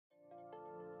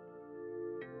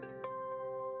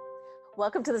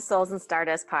Welcome to the Souls and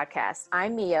Stardust podcast.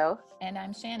 I'm Mio. And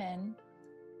I'm Shannon.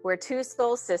 We're two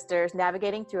soul sisters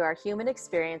navigating through our human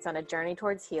experience on a journey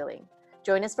towards healing.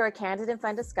 Join us for a candid and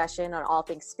fun discussion on all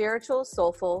things spiritual,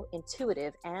 soulful,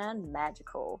 intuitive, and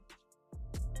magical.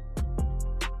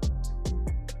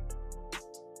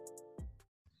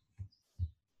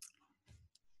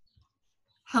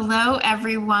 Hello,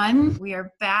 everyone. We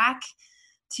are back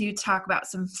to talk about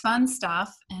some fun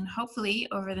stuff, and hopefully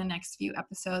over the next few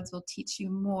episodes we'll teach you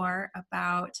more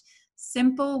about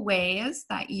simple ways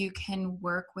that you can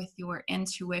work with your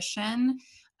intuition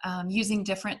using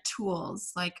different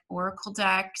tools like oracle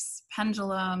decks,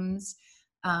 pendulums,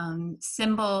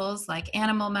 symbols like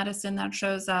animal medicine that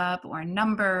shows up, or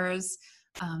numbers.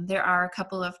 There are a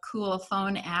couple of cool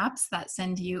phone apps that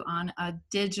send you on a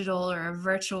digital or a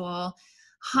virtual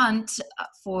hunt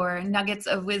for nuggets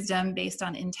of wisdom based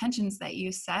on intentions that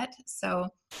you set. So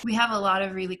we have a lot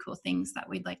of really cool things that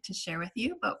we'd like to share with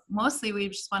you, but mostly we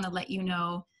just want to let you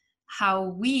know how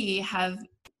we have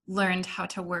learned how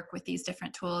to work with these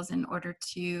different tools in order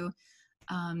to,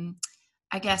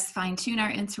 fine tune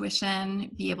our intuition,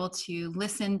 be able to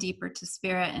listen deeper to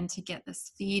spirit, and to get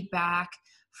this feedback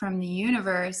from the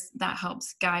universe that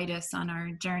helps guide us on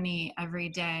our journey every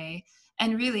day.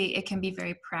 And really, it can be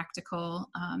very practical,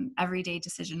 everyday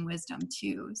decision wisdom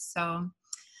too. So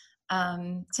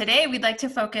today we'd like to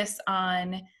focus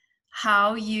on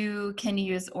how you can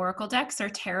use oracle decks or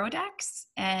tarot decks.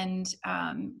 And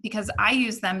because I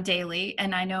use them daily,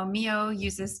 and I know Mio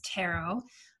uses tarot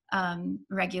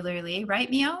regularly, right,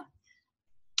 Mio?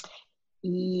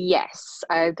 Yes,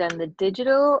 I've done the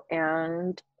digital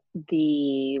and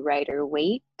the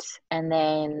Rider-Waite, and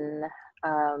then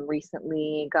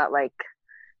recently got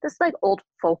this old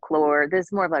folklore. This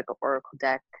is more of like an oracle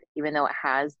deck, even though it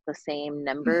has the same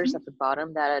numbers at the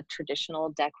bottom that a traditional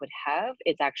deck would have.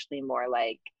 It's actually more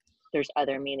like there's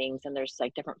other meanings, and there's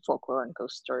like different folklore and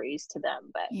ghost stories to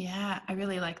them. But yeah, I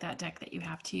really like that deck that you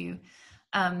have too.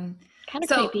 Kind of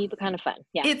creepy, but kind of fun.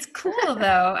 Yeah, it's cool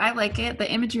though. I like it.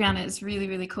 The imagery on it is really,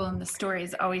 really cool, and the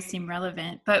stories always seem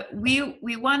relevant. But we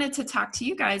wanted to talk to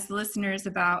you guys, the listeners,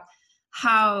 about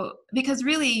how, because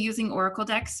really using oracle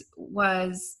decks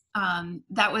was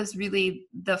that was really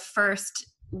the first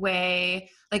way,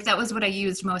 like that was what I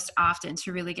used most often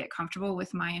to really get comfortable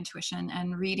with my intuition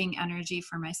and reading energy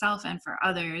for myself and for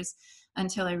others,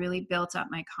 until I really built up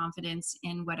my confidence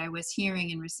in what I was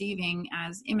hearing and receiving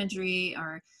as imagery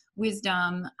or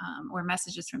wisdom or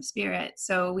messages from spirit.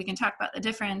 So we can talk about the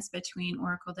difference between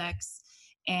oracle decks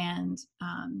and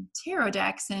tarot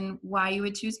decks, and why you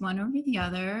would choose one over the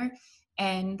other,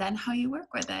 and then how you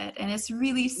work with it. And it's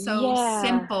really so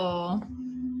simple.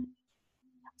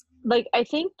 Like, I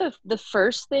think the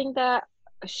first thing that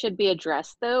should be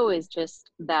addressed though is just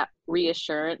that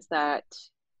reassurance that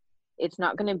it's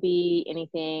not going to be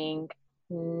anything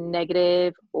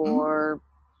negative or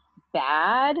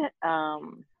bad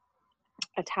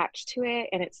attached to it,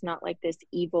 and it's not like this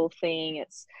evil thing.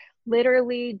 It's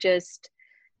literally just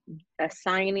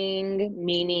assigning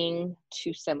meaning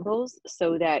to symbols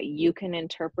so that you can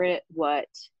interpret what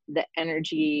the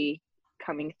energy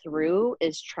coming through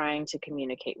is trying to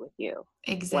communicate with you.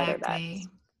 Exactly. Whether that's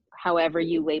however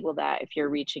you label that, if you're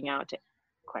reaching out to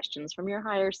questions from your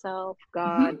higher self,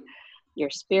 God, your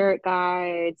spirit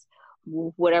guides,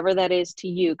 whatever that is to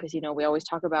you, because we always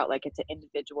talk about like it's an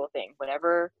individual thing.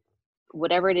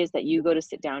 Whatever it is that you go to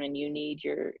sit down and you need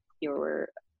your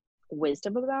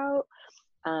wisdom about.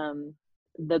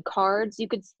 The cards, you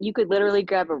could literally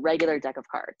grab a regular deck of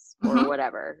cards or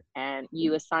whatever, and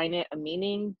you assign it a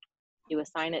meaning, you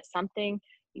assign it something,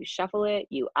 you shuffle it,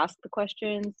 you ask the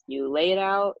questions, you lay it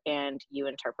out, and you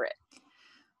interpret.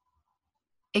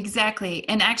 Exactly.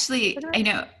 And actually, I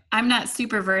know I'm not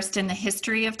super versed in the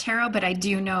history of tarot, but I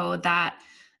do know that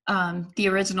the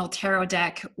original tarot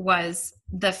deck was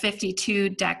the 52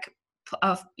 deck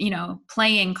of,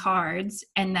 playing cards,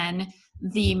 and then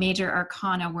the major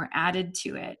arcana were added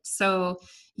to it. So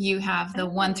you have the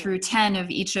 1 through 10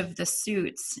 of each of the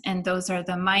suits, and those are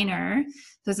the minor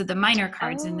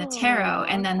cards in the tarot.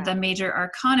 And then the major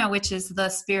arcana, which is the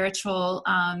spiritual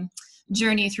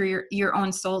journey through your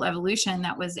own soul evolution,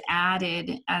 that was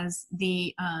added as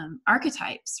the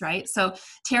archetypes, right? So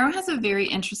tarot has a very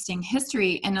interesting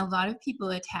history, and a lot of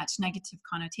people attach negative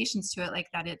connotations to it, like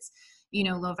that it's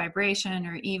low vibration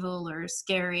or evil or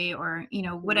scary or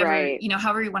whatever, right.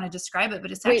 However you want to describe it.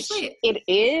 But it's actually, it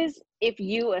is if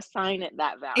you assign it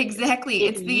that value. Exactly.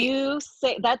 If you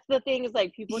say, that's the thing, is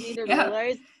like people need to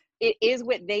realize it is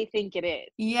what they think it is.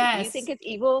 Yes. If you think it's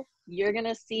evil, you're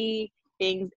gonna see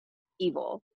things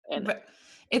evil.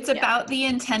 It's Yeah. about the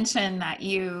intention that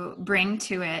you bring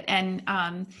to it.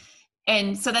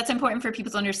 And so that's important for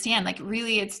people to understand. Like,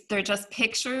 really, they're just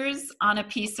pictures on a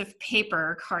piece of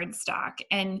paper, cardstock,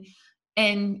 and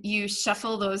you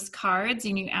shuffle those cards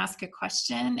and you ask a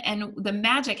question, and the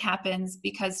magic happens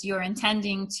because you're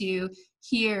intending to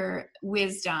hear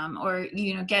wisdom, or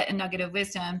get a nugget of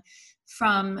wisdom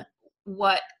from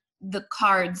what which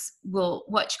cards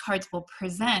will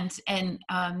present. And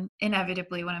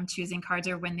inevitably, when I'm choosing cards,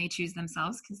 or when they choose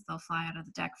themselves, because they'll fly out of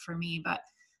the deck for me, but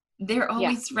they're Yeah.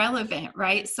 always relevant,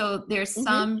 right? So there's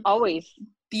some Always.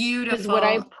 Because what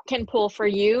I beautiful. can pull for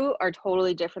you are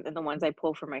totally different than the ones I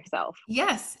pull for myself.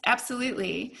 Yes,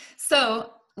 absolutely.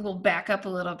 So we'll back up a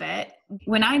little bit.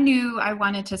 When I knew I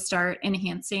wanted to start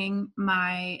enhancing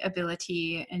my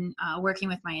ability and working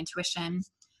with my intuition,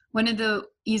 one of the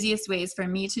easiest ways for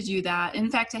me to do that, in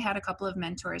fact, I had a couple of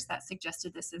mentors that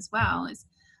suggested this as well, is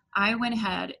I went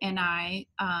ahead and I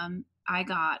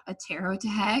got a tarot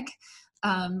deck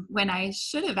when I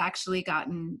should have actually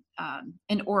gotten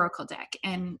an oracle deck.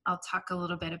 And I'll talk a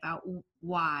little bit about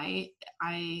why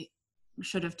I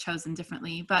should have chosen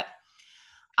differently. But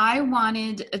I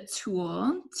wanted a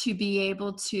tool to be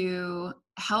able to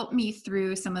help me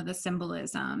through some of the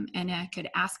symbolism, and I could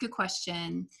ask a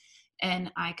question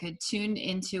and I could tune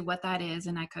into what that is,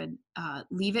 and I could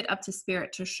leave it up to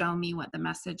spirit to show me what the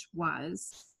message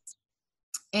was.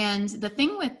 And the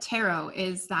thing with tarot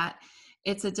is that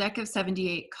it's a deck of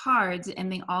 78 cards,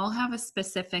 and they all have a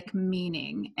specific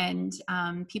meaning. And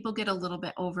people get a little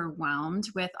bit overwhelmed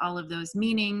with all of those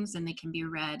meanings, and they can be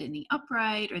read in the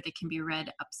upright, or they can be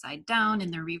read upside down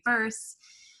in the reverse.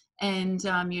 And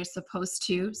you're supposed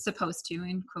to,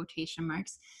 in quotation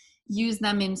marks, use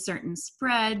them in certain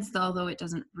spreads, although it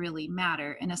doesn't really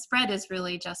matter. And a spread is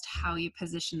really just how you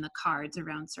position the cards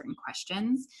around certain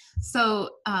questions. So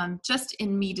just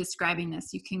in me describing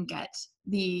this, you can get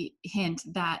the hint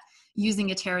that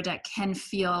using a tarot deck can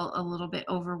feel a little bit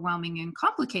overwhelming and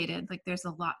complicated. Like, there's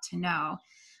a lot to know.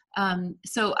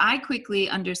 So I quickly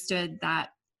understood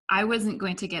that I wasn't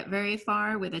going to get very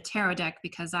far with a tarot deck,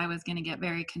 because I was going to get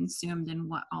very consumed in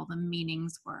what all the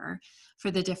meanings were for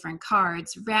the different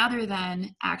cards, rather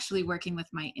than actually working with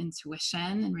my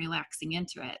intuition and relaxing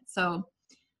into it. So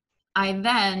I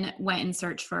then went and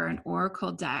searched for an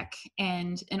oracle deck,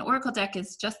 and an oracle deck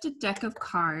is just a deck of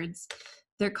cards.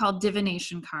 They're called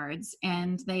divination cards,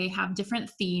 and they have different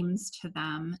themes to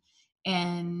them.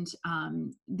 And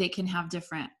they can have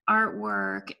different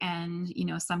artwork, and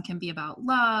some can be about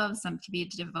love, some can be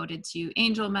devoted to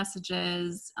angel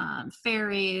messages,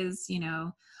 fairies,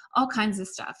 all kinds of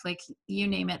stuff. Like, you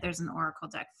name it, there's an oracle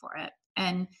deck for it.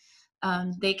 And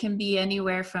they can be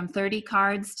anywhere from 30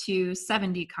 cards to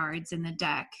 70 cards in the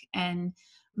deck. And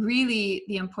really,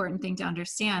 the important thing to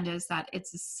understand is that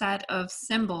it's a set of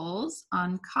symbols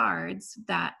on cards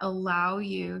that allow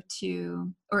you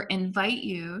to, or invite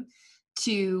you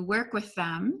to work with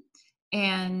them.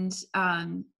 And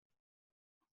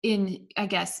in, I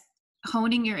guess,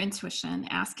 honing your intuition,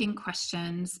 asking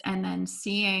questions, and then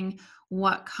seeing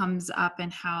what comes up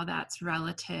and how that's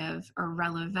relative or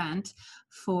relevant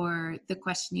for the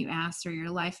question you asked or your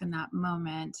life in that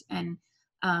moment. And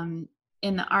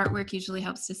in the artwork usually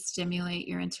helps to stimulate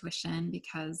your intuition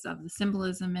because of the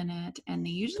symbolism in it. And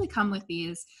they usually come with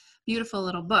these beautiful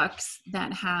little books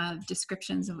that have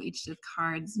descriptions of what each of the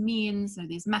cards means, or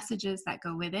these messages that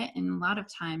go with it. And a lot of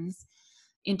times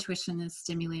intuition is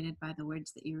stimulated by the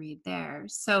words that you read there.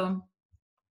 So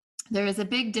there is a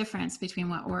big difference between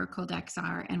what oracle decks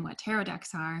are and what tarot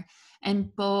decks are,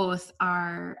 and both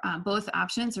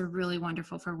options are really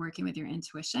wonderful for working with your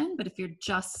intuition. But if you're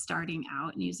just starting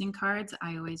out and using cards,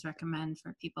 I always recommend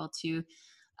for people to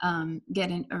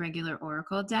get a regular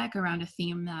oracle deck around a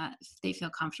theme that they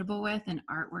feel comfortable with and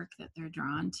artwork that they're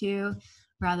drawn to,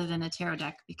 rather than a tarot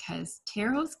deck, because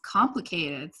tarot's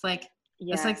complicated. It's like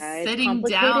sitting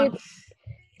down.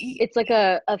 It's like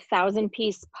a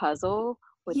 1,000-piece puzzle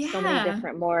with so many Yeah.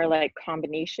 different more like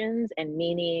combinations and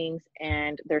meanings,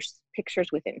 and there's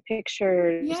pictures within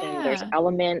pictures, and there's Yeah.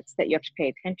 elements that you have to pay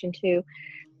attention to.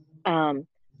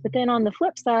 But then on the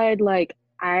flip side, like,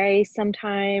 I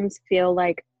sometimes feel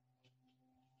like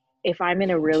if I'm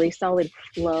in a really solid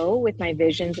flow with my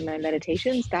visions and my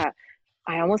meditations, that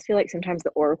I almost feel like sometimes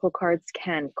the oracle cards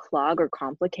can clog or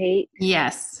complicate.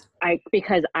 Yes.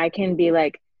 Because I can be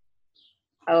like,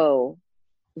 oh,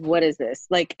 what is this?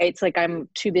 Like, it's like I'm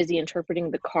too busy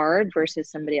interpreting the card versus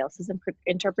somebody else's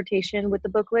interpretation with the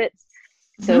booklets.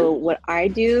 Mm-hmm. So what I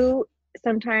do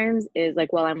sometimes is,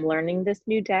 like, while I'm learning this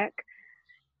new deck,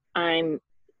 I'm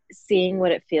seeing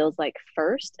what it feels like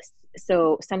first.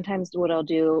 So sometimes what I'll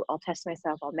do, I'll test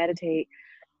myself, I'll meditate,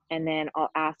 and then I'll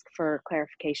ask for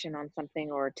clarification on something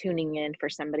or tuning in for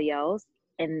somebody else,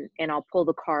 and I'll pull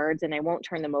the cards, and I won't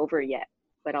turn them over yet,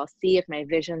 but I'll see if my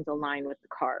visions align with the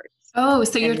cards. Oh,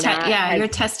 so And that you're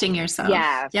has, testing yourself.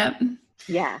 yeah, Yep.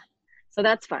 yeah. So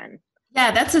that's fun.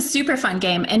 Yeah, that's a super fun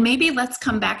game. And maybe let's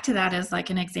come back to that as like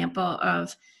an example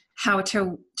of how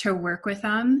to work with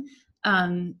them.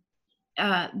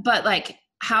 But like,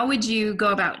 how would you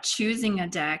go about choosing a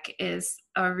deck is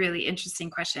a really interesting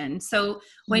question. So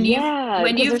when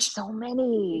because you've, there's so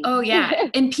many. oh yeah.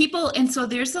 And so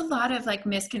there's a lot of like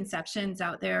misconceptions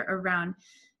out there around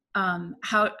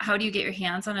how do you get your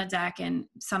hands on a deck? And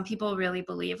some people really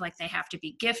believe like they have to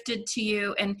be gifted to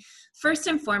you. And first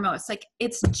and foremost, like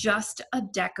it's just a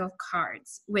deck of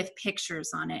cards with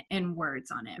pictures on it and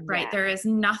words on it, right? Yeah. There is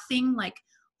nothing like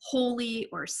holy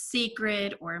or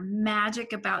sacred or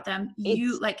magic about them.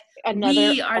 It's another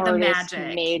We are the artist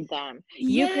magic. made them.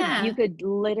 Yeah. You could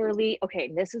literally,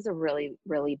 okay, this is a really,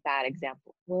 really bad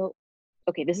example. Well,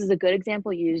 okay, this is a good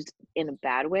example used in a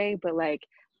bad way, but like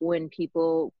when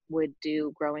people would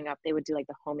do growing up, they would do like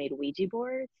the homemade Ouija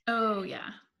boards. Oh yeah.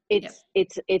 It's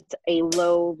a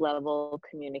low level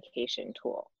communication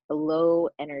tool, a low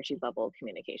energy level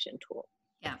communication tool.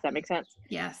 Yeah. Does that make sense?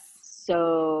 Yes.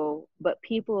 So, but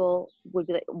people would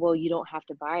be like, well, you don't have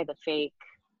to buy the fake,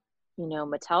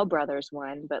 Mattel Brothers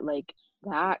one, but like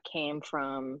that came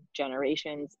from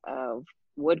generations of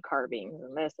wood carvings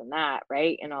and this and that,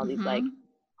 right? And all these like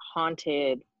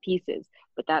haunted pieces,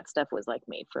 but that stuff was like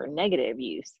made for negative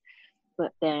use.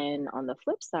 But then on the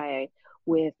flip side,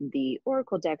 with the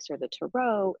oracle decks or the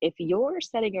tarot, if you're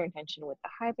setting your intention with the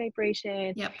high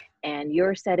vibration, Yep. and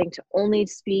you're setting to only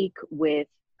speak with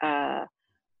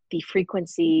the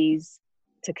frequencies,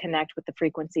 to connect with the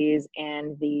frequencies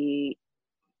and the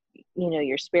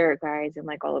your spirit guides and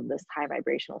like all of this high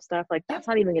vibrational stuff, like that's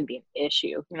not even going to be an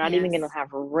issue. You're not even going to have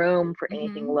room for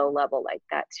anything low level like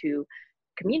that to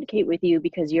communicate with you,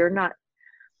 because you're not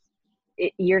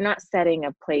setting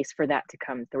a place for that to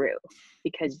come through,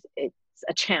 because it's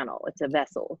a channel, it's a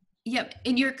vessel. Yep.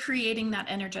 And you're creating that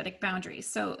energetic boundary.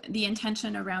 So the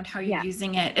intention around how you're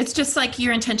using it, it's just like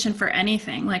your intention for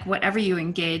anything, like whatever you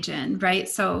engage in, right?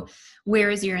 So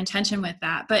where is your intention with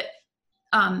that? But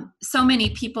so many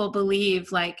people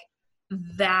believe like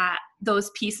that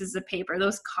those pieces of paper,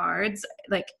 those cards,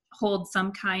 like hold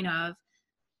some kind of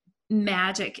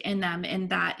magic in them, and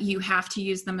that you have to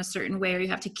use them a certain way, or you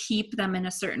have to keep them in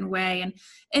a certain way.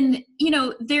 And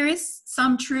there is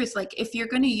some truth, like if you're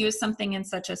going to use something in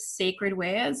such a sacred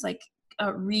way as like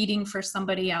reading for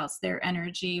somebody else their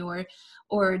energy,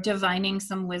 or divining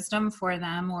some wisdom for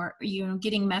them, or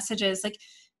getting messages, like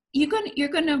you're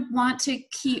going to want to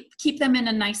keep them in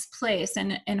a nice place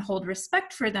and hold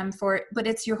respect for them for it.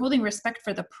 But you're holding respect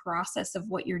for the process of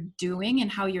what you're doing and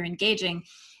how you're engaging.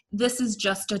 This is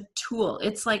just a tool.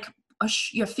 It's like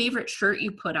your favorite shirt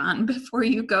you put on before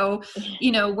you go,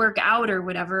 work out or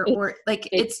whatever. Or like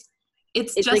it's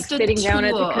just like sitting down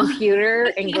at the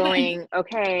computer and going,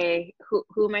 okay,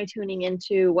 who am I tuning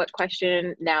into? What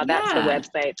question? Now that's the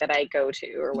website that I go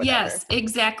to, or whatever. Yes,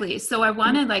 exactly. So I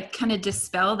want to like kind of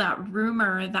dispel that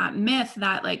rumor, that myth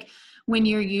that like when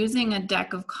you're using a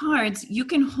deck of cards, you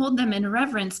can hold them in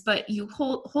reverence, but you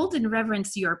hold in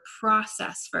reverence your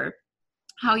process for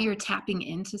how you're tapping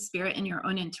into spirit and your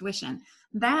own intuition.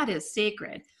 That is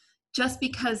sacred. Just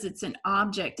because it's an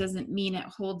object doesn't mean it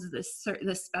holds this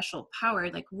special power.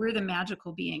 Like we're the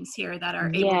magical beings here that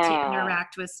are able to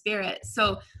interact with spirit.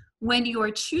 So when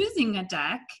you're choosing a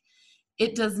deck,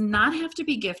 it does not have to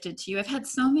be gifted to you. I've had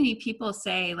so many people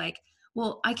say like,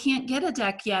 well, I can't get a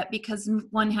deck yet because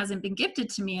one hasn't been gifted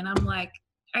to me. And I'm like,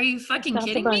 are you fucking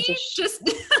kidding me? Just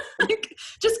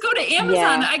go to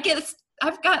Amazon.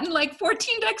 I've gotten like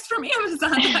 14 decks from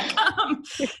Amazon.com.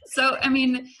 So, I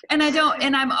mean, and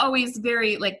I'm always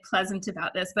very like pleasant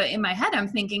about this, but in my head, I'm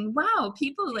thinking, wow,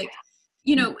 people like,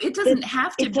 it doesn't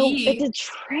have to be. It's a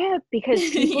trip, because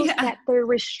people set their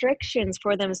restrictions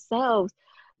for themselves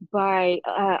by,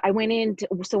 I went in,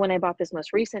 so when I bought this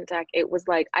most recent deck, it was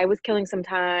like, I was killing some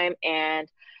time and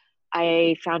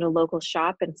I found a local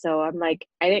shop. And so I'm like,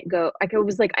 I didn't go, I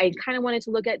was like, I kind of wanted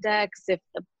to look at decks, if,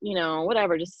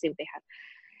 whatever, just to see what they had.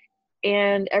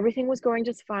 And everything was going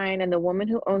just fine. And the woman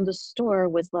who owned the store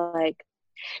was like,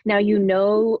 now,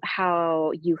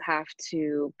 how you have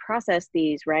to process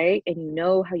these, right? And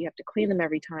how you have to clean them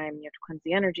every time. You have to cleanse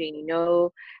the energy,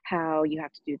 and how you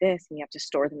have to do this, and you have to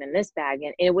store them in this bag.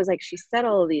 And it was like she set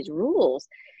all of these rules,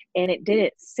 and it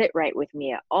didn't sit right with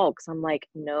me at all, because I'm like,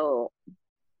 no,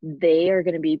 they are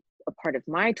going to be a part of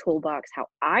my toolbox, how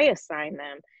I assign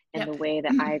them and the way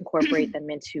that I incorporate them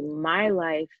into my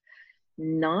life,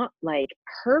 not like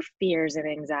her fears and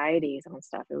anxieties on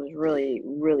stuff. It was really,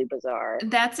 really bizarre.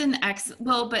 That's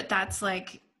well, but that's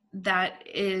like, that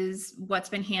is what's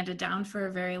been handed down for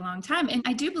a very long time. And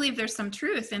I do believe there's some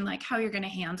truth in like how you're going to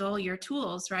handle your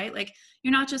tools, right? Like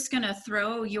you're not just going to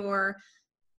throw your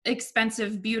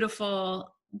expensive,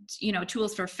 beautiful,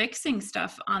 tools for fixing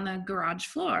stuff on the garage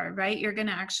floor, right? You're going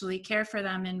to actually care for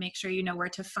them and make sure you know where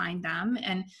to find them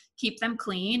and keep them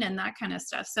clean and that kind of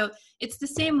stuff. So it's the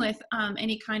same with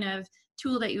any kind of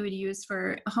tool that you would use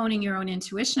for honing your own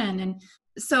intuition. And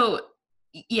so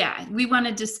yeah, we want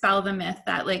to dispel the myth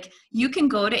that like you can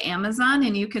go to Amazon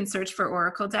and you can search for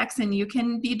oracle decks and you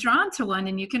can be drawn to one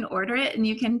and you can order it and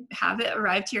you can have it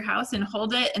arrive to your house and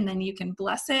hold it, and then you can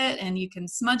bless it and you can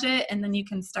smudge it and then you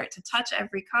can start to touch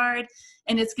every card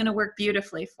and it's going to work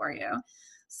beautifully for you.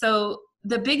 So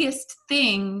the biggest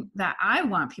thing that I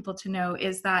want people to know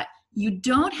is that you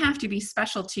don't have to be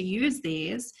special to use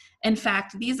these. In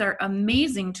fact, these are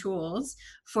amazing tools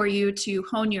for you to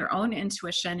hone your own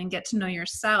intuition and get to know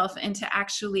yourself and to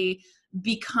actually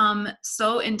become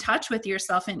so in touch with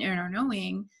yourself and inner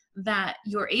knowing that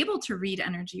you're able to read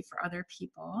energy for other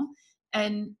people.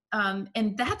 And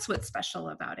that's what's special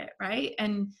about it, right?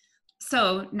 And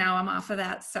so now I'm off of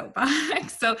that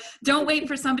soapbox. So don't wait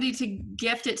for somebody to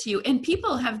gift it to you. And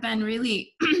people have been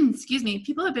really, excuse me,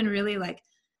 people have been really like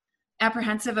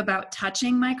apprehensive about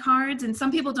touching my cards. And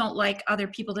some people don't like other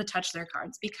people to touch their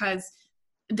cards because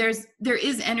there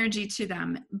is energy to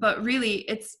them. But really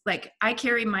it's like I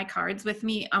carry my cards with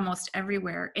me almost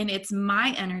everywhere. And it's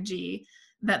my energy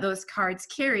that those cards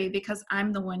carry because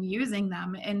I'm the one using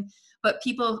them. But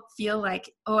people feel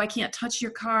like, oh, I can't touch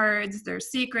your cards, they're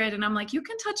secret. And I'm like, you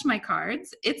can touch my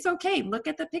cards. It's okay. Look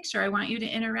at the picture. I want you to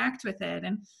interact with it.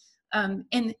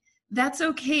 And that's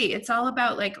okay. It's all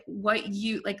about like what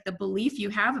you, like the belief you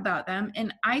have about them.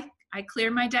 And I clear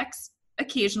my decks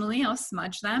occasionally. I'll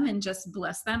smudge them and just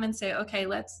bless them and say, okay,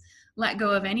 let's let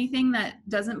go of anything that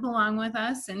doesn't belong with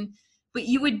us. But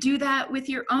you would do that with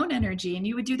your own energy, and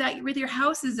you would do that with your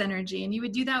house's energy, and you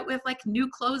would do that with like new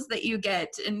clothes that you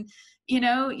get. And,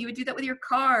 you would do that with your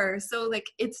car. So like,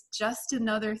 it's just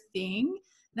another thing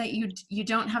that you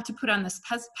don't have to put on this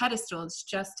pedestal. It's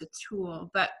just a tool,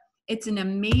 but it's an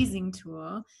amazing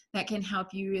tool that can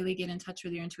help you really get in touch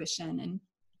with your intuition. And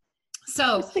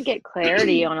so just to get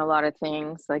clarity on a lot of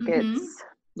things, like it's,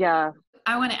 yeah.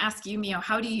 I want to ask you, Mio,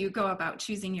 how do you go about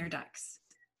choosing your decks?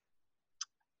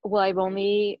 Well, I've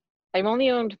only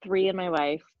owned 3 in my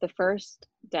life. The first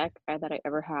deck that I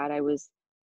ever had, I was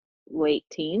late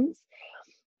teens,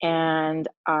 and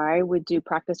I would do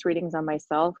practice readings on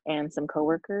myself and some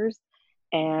coworkers,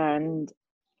 and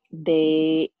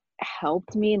they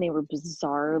helped me, and they were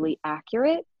bizarrely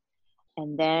accurate.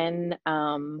 And then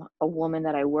a woman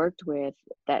that I worked with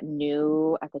that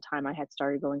knew at the time I had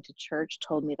started going to church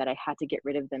told me that I had to get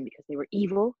rid of them because they were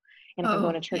evil. And if I'm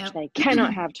going to church, yep, I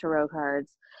cannot have tarot cards.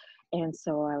 And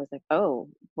so I was like, oh,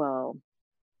 well,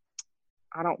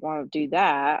 I don't want to do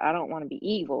that. I don't want to be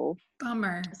evil.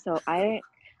 Bummer. So I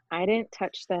didn't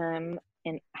touch them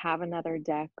and have another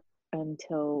deck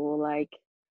until like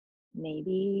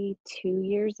maybe 2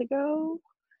 years ago.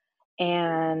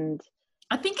 And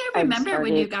I think I remember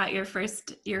when you got your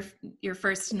first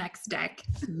next deck.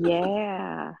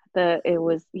 Yeah. I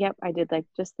did like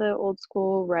just the old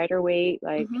school Rider-Waite,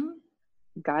 like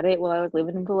got it while I was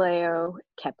living in Vallejo,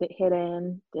 kept it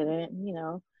hidden, didn't,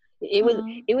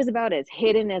 it was about as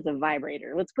hidden as a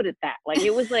vibrator. Let's put it that. Like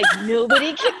it was like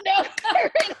nobody can know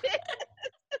where it is.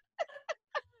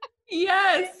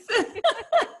 Yes. It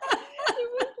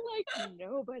was like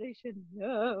nobody should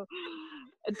know.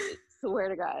 I swear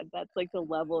to God, that's like the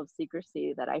level of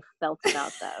secrecy that I felt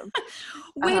about them.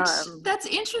 Which that's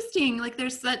interesting. Like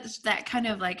there's that kind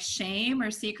of like shame or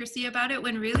secrecy about it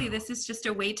when really this is just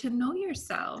a way to know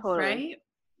yourself, totally. Right?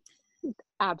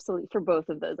 Absolutely, for both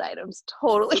of those items,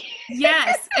 totally.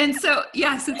 Yes, and so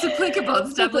yes, it's applicable.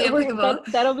 It's definitely applicable.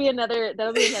 That'll be another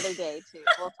day too.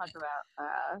 We'll talk about.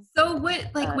 So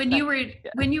what, like when you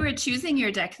were choosing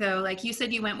your deck though, like you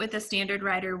said, you went with a standard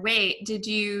Rider-Waite. Did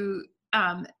you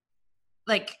do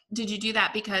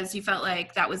that because you felt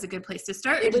like that was a good place to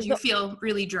start, or did you feel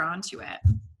really drawn to it?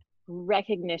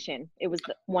 Recognition. It was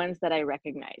the ones that I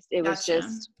recognized. It was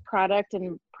just product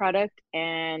and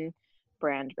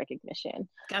brand recognition.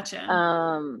 Gotcha.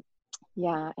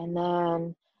 Yeah, and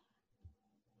then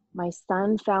my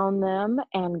son found them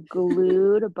and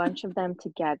glued a bunch of them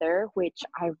together, which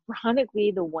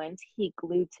ironically the ones he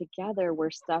glued together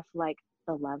were stuff like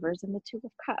the Lovers and the Two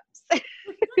of Cups.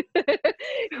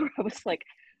 I was like,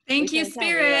 thank you,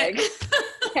 Spirit.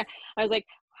 Yeah, I was like,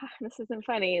 this isn't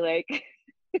funny. Like,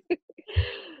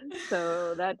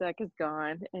 So that deck is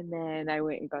gone. And then I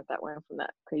went and got that one from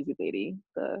that crazy lady.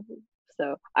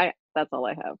 That's all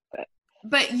I have.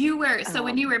 But you were, so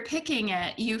when you Um, were picking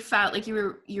it, you felt like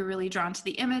you're really drawn to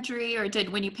the imagery, or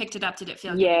when you picked it up, did it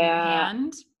feel good in your yeah,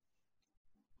 hand?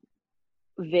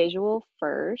 visual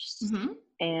first, Mm-hmm.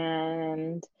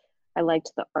 and I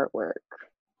liked the artwork.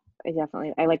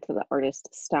 I liked the artist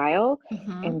style,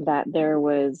 Mm-hmm. and that there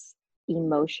was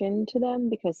emotion to them,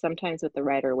 because sometimes with the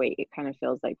Rider Waite it kind of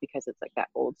feels like, because it's like that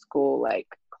old school like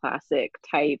classic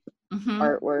type Mm-hmm.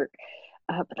 artwork.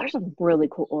 But there's some really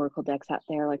cool oracle decks out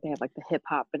there. Like they have like the hip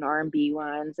hop and R&B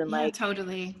ones, and Yeah, like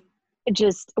totally.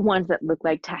 just ones that look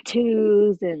like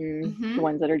tattoos, and the Mm-hmm.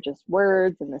 ones that are just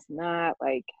words and this and that.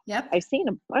 Like Yep. I've seen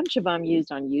a bunch of them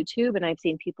used on YouTube, and I've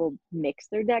seen people mix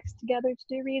their decks together to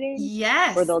do readings,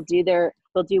 or Yes.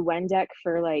 they'll do one deck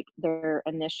for like their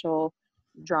initial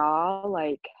draw,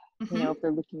 like Mm-hmm. if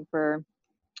they're looking for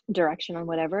direction on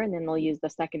whatever, and then they'll use the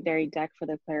secondary deck for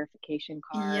the clarification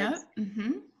cards. Yep.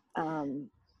 Mm-hmm. um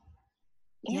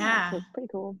yeah, so Yeah. it's pretty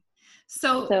cool.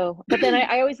 So, So but then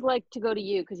I always like to go to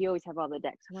you because you always have all the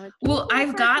decks. I'm like, can you well, get a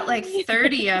I've card got for like me?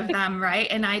 30 of them, right?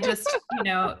 And I just,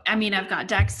 I mean, I've got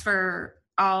decks for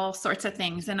all sorts of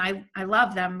things, and I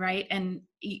love them, right? And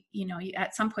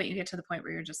at some point you get to the point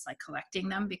where you're just like collecting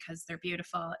them because they're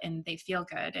beautiful and they feel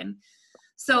good. And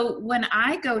so when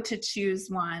I go to choose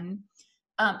one,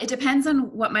 it depends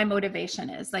on what my motivation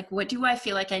is. Like, what do I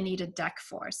feel like I need a deck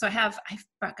for? So I've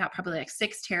got probably like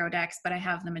 6 tarot decks, but I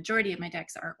have the majority of my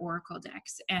decks are oracle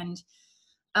decks. And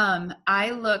I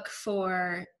look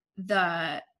for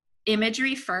the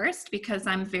imagery first because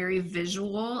I'm very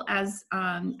visual as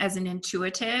an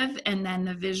intuitive, and then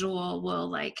the visual will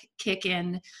like kick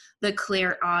in the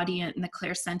clairaudient and the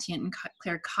clairsentient and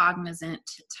claircognizant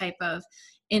type of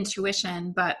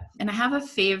intuition. And I have a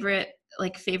favorite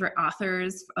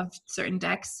authors of certain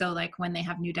decks, so like when they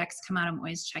have new decks come out, I'm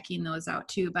always checking those out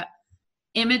too. But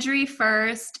imagery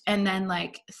first, and then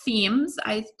like themes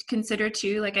I consider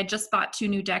too. Like I just bought 2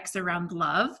 new decks around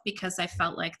love because I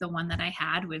felt like the one that I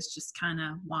had was just kind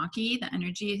of wonky. The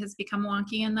energy has become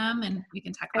wonky in them, and we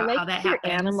can talk I about like how that your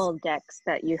happens. animal decks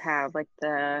that you have, like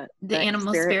The the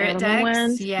animal spirit spirit animal decks,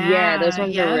 ones. Yeah, those yeah,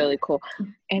 ones are yep. really cool.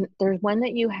 And there's one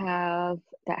that you have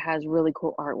that has really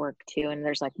cool artwork too. And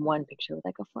there's like one picture with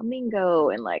like a flamingo,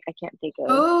 and like I can't think of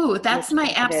Oh, that's which my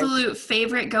deck it is. absolute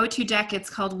favorite go-to deck. It's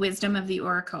called Wisdom of the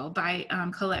Oracle by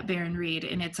Colette Baron Reed,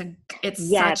 and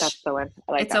Yeah, that's the one.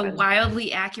 I like it's that a one.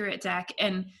 wildly accurate deck,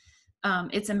 and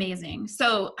it's amazing.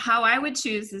 So how I would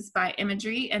choose is by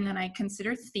imagery, and then I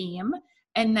consider theme,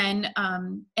 and then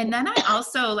I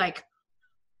also like,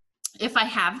 if I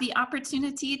have the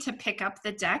opportunity to pick up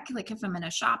the deck, like if I'm in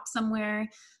a shop somewhere,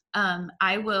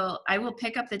 I will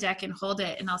pick up the deck and hold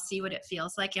it, and I'll see what it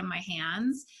feels like in my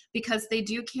hands, because they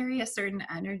do carry a certain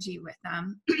energy with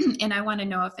them. And I want to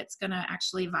know if it's going to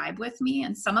actually vibe with me.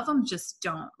 And some of them just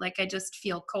don't. Like I just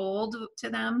feel cold to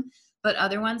them. But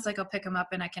other ones, like I'll pick them up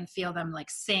and I can feel them like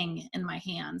sing in my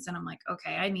hands. And I'm like,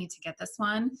 okay, I need to get this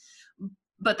one.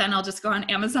 But then I'll just go on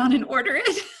Amazon and order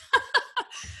it.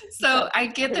 So That's I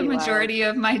get the pretty wild. majority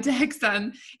of my decks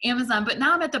on Amazon, but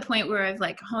now I'm at the point where I've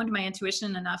like honed my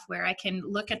intuition enough where I can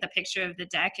look at the picture of the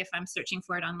deck if I'm searching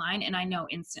for it online, and I know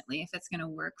instantly if it's going to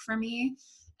work for me.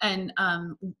 And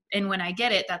when I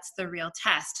get it, that's the real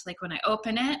test. Like when I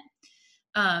open it,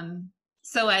 um,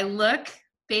 so I look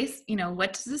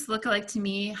what does this look like to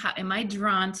me? How am I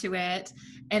drawn to it?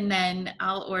 And then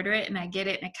I'll order it and I get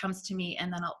it and it comes to me,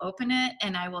 and then I'll open it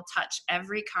and I will touch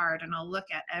every card and I'll look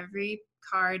at every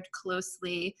card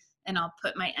closely, and I'll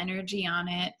put my energy on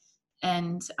it,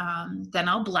 and then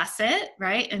I'll bless it,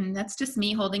 right? And that's just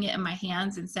me holding it in my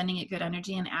hands and sending it good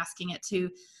energy and asking it to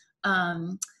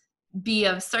um, be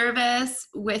of service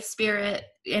with spirit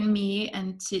in me,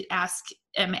 and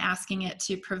I'm asking it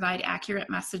to provide accurate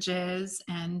messages.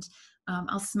 And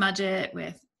I'll smudge it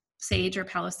with sage or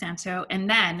Palo Santo, and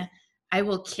then I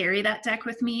will carry that deck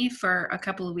with me for a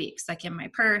couple of weeks, like in my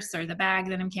purse or the bag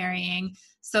that I'm carrying,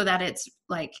 so that it's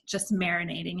like just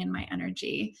marinating in my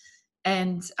energy.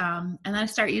 And then I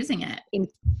start using it.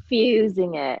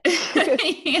 Infusing it.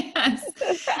 Yes,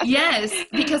 yes,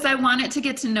 because I want it to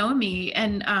get to know me,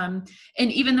 and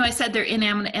even though I said they're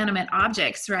inanimate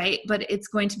objects, right? But it's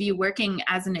going to be working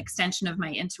as an extension of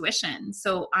my intuition.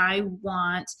 So I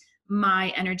want my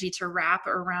energy to wrap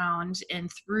around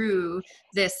and through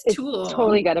this It's tool.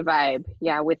 totally got a vibe.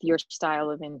 Yeah, with your style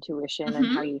of intuition and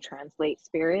how Mm-hmm. you translate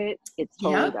spirit, it's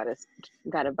totally Yep.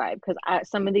 got a vibe. Because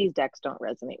some of these decks don't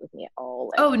resonate with me at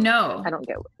all. Like Oh I no. don't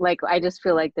get, like I just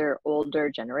feel like they're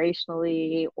older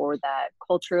generationally, or that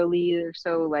culturally or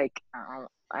so. Like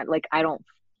I don't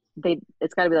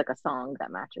it's got to be like a song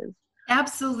that matches.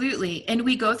 Absolutely. And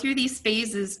we go through these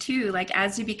phases too. Like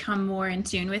as you become more in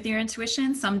tune with your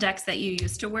intuition, some decks that you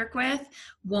used to work with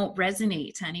won't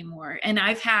resonate anymore. And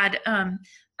I've had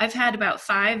about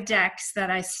 5 decks that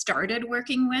I started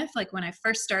working with, like when I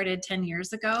first started 10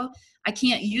 years ago. I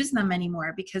can't use them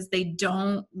anymore because they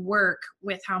don't work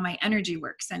with how my energy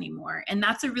works anymore. And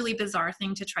that's a really bizarre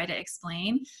thing to try to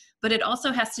explain. But it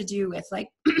also has to do with like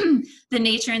the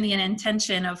nature and the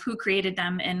intention of who created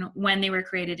them and when they were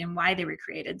created and why they were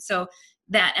created. So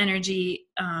that energy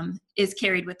is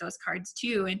carried with those cards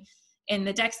too. And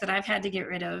the decks that I've had to get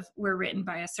rid of were written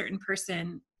by a certain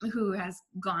person who has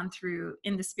gone through,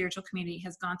 in the spiritual community,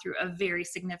 has gone through a very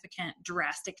significant,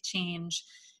 drastic change.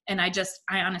 And I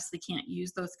honestly can't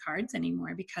use those cards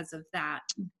anymore because of that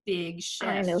big shift.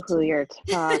 I know who you're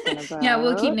talking about. Yeah,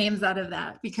 we'll keep names out of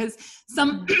that because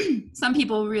some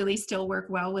people really still work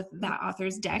well with that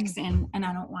author's decks, and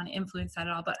I don't want to influence that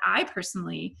at all. But I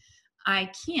personally,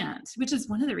 I can't, which is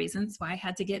one of the reasons why I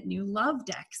had to get new love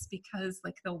decks, because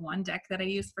like the one deck that I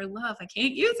use for love, I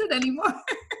can't use it anymore.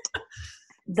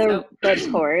 The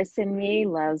Taurus in me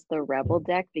loves the Rebel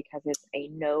deck because it's a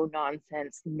no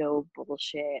nonsense, no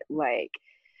bullshit, like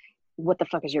what the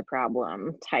fuck is your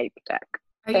problem type deck.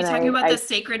 Are you talking about the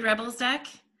Sacred Rebels deck?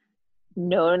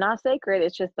 No, not sacred.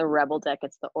 It's just the Rebel deck.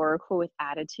 It's the Oracle with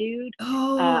Attitude.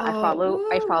 Oh,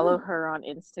 I follow her on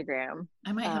Instagram.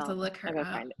 I might have to look her up.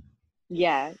 Find it.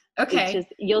 Yeah. Okay. It's just,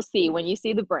 you'll see when you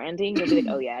see the branding, you'll be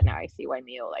like, oh yeah, now I see why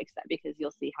Mio likes that, because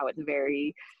you'll see how it's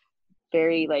very,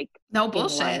 very like no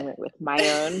bullshit with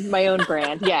my own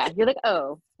brand. Yeah, you're like,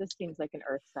 oh, this seems like an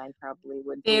Earth sign probably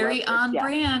would. Very on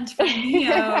brand for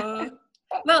Mio.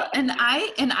 Well, and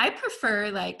I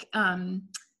prefer like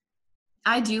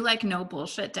I do like no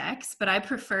bullshit decks, but I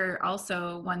prefer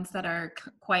also ones that are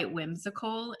quite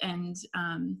whimsical. And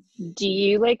do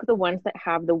you like the ones that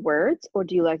have the words, or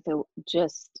do you like the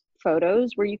just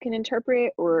photos where you can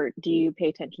interpret, or do you pay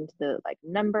attention to the like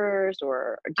numbers,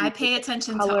 or do you I pay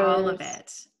attention to all of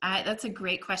it? That's a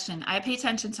great question. I pay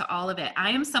attention to all of it. I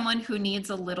am someone who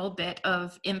needs a little bit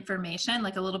of information,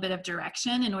 like a little bit of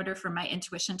direction, in order for my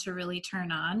intuition to really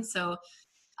turn on. So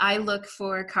I look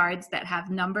for cards that have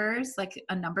numbers, like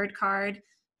a numbered card,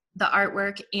 the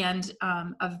artwork, and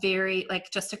a very,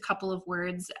 like just a couple of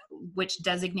words which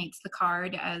designates the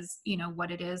card as, you know,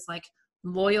 what it is, like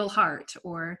loyal heart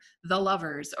or the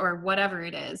lovers or whatever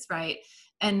it is, right?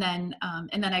 And then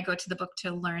I go to the book to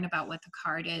learn about what the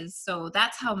card is. So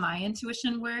that's how my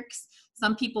intuition works.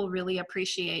 Some people really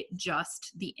appreciate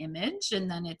just the image,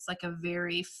 and then it's like a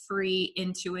very free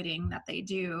intuiting that they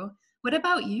do. What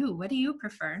about you? What do you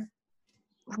prefer?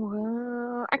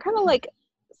 Well, I kind of like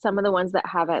some of the ones that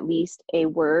have at least a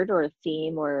word or a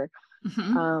theme or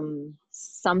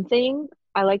something.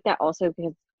 I like that also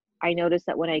because I notice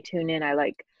that when I tune in, I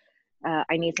like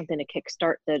I need something to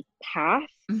kickstart the path.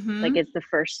 Like it's the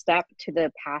first step to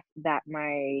the path that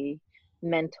my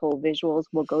mental visuals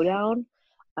will go down.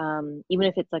 Even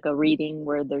if it's like a reading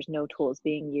where there's no tools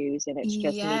being used and it's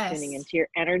just me tuning into your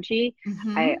energy.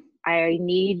 I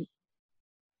need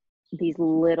these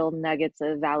little nuggets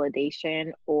of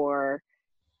validation, or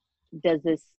is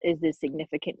this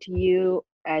significant to you,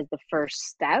 as the first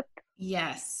step.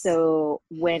 Yes. So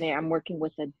when I'm working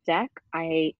with a deck,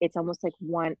 it's almost like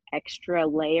one extra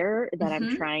layer that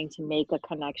I'm trying to make a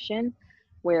connection,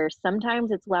 where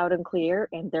sometimes it's loud and clear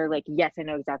and they're like, yes, I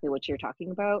know exactly what you're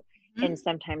talking about. And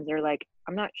sometimes they're like,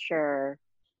 I'm not sure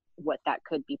what that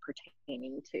could be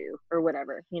pertaining to, or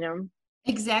whatever, you know?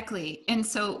 Exactly. And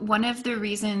so one of the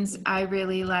reasons I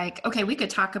really like, okay, we could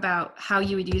talk about how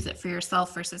you would use it for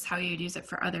yourself versus how you would use it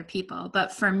for other people.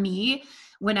 But for me,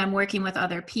 when I'm working with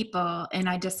other people and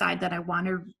I decide that I want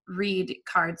to read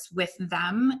cards with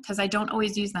them, because I don't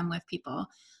always use them with people,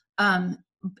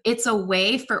 it's a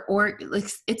way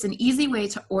it's an easy way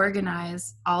to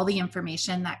organize all the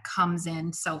information that comes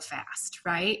in so fast,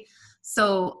 right?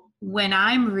 So when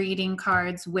I'm reading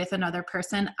cards with another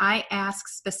person, I ask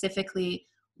specifically,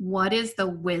 what is the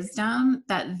wisdom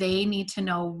that they need to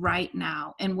know right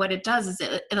now? And what it does is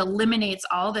it eliminates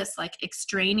all this like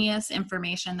extraneous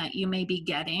information that you may be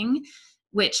getting,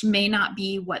 which may not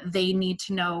be what they need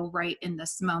to know right in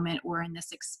this moment or in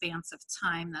this expanse of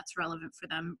time that's relevant for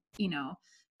them, you know,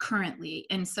 currently.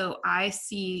 And so I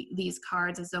see these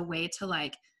cards as a way to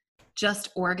like just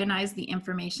organize the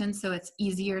information so it's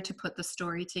easier to put the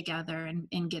story together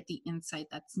and get the insight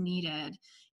that's needed.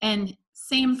 And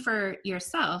same for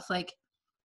yourself, like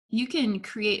you can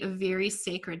create a very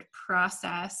sacred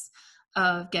process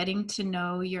of getting to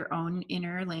know your own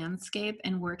inner landscape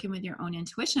and working with your own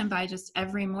intuition by just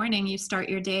every morning you start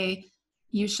your day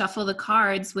you shuffle the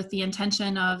cards with the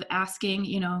intention of asking,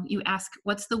 you ask,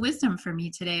 what's the wisdom for me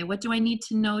today? What do I need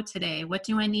to know today? What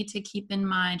do I need to keep in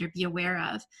mind or be aware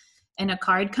of? And a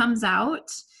card comes out,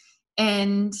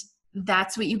 and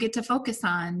that's what you get to focus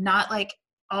on, not like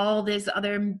all these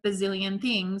other bazillion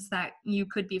things that you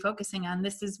could be focusing on.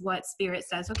 This is what Spirit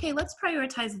says, okay, let's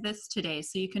prioritize this today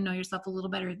so you can know yourself a little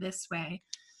better this way.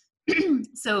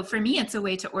 So for me, it's a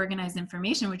way to organize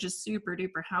information, which is super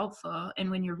duper helpful. And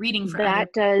when you're reading for that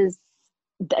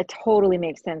totally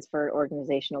makes sense for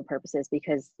organizational purposes,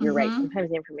 because you're right. Sometimes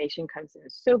the information comes in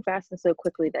so fast and so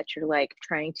quickly that you're like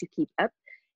trying to keep up,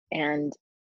 and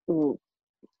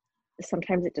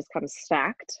sometimes it just comes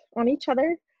stacked on each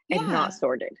other and not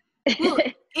sorted. Well,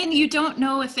 and you don't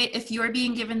know if you're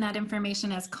being given that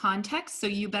information as context, so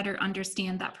you better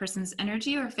understand that person's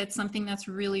energy, or if it's something that's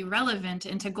really relevant.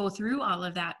 And to go through all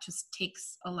of that just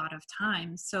takes a lot of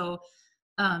time. So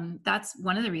that's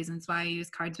one of the reasons why I use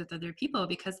cards with other people,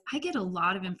 because I get a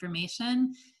lot of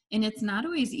information, and it's not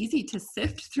always easy to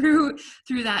sift through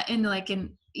that in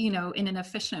an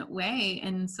efficient way.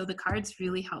 And so the cards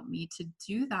really help me to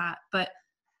do that. But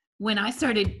when I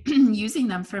started using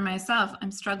them for myself,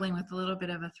 I'm struggling with a little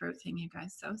bit of a throat thing, you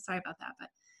guys, so sorry about that. But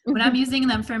when I'm using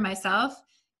them for myself,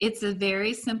 it's a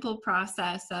very simple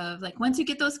process of like, once you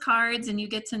get those cards and you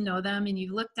get to know them and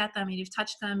you've looked at them and you've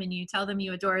touched them and you tell them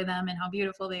you adore them and how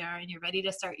beautiful they are and you're ready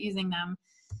to start using them,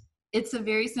 it's a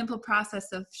very simple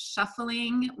process of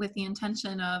shuffling with the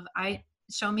intention of,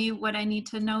 show me what I need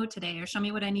to know today, or show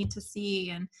me what I need to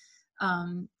see. And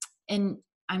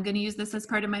I'm going to use this as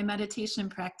part of my meditation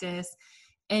practice.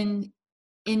 And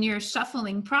in your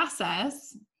shuffling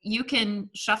process, you can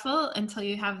shuffle until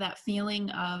you have that feeling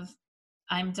of,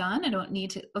 I'm done. I don't need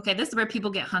to. Okay, this is where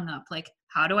people get hung up. Like,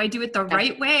 how do I do it the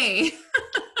right way?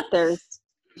 There's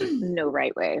no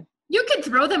right way. You can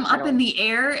throw them up in the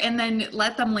air and then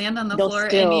let them land on the floor,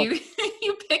 and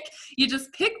you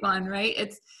just pick one,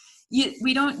 right?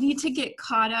 We don't need to get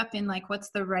caught up in like, what's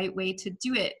the right way to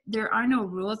do it? There are no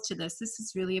rules to this. This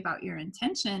is really about your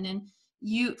intention.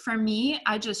 And for me,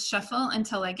 I just shuffle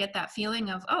until I get that feeling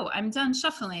of, oh, I'm done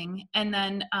shuffling. And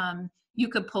then you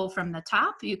could pull from the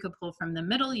top, you could pull from the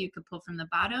middle, you could pull from the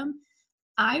bottom.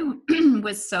 I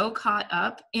was so caught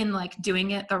up in like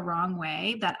doing it the wrong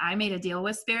way that I made a deal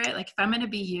with Spirit. Like, if I'm going to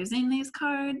be using these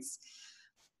cards,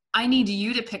 I need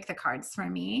you to pick the cards for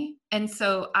me. And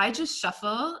so I just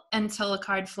shuffle until a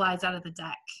card flies out of the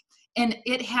deck. And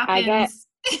it happens,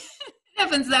 it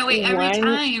happens that way every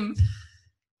time.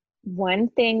 One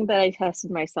thing that I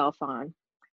tested myself on,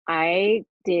 I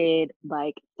did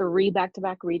like 3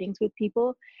 back-to-back readings with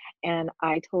people, and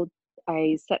I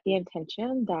set the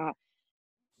intention that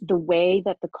the way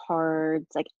that the cards,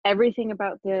 like everything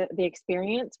about the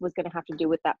experience was going to have to do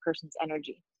with that person's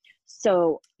energy.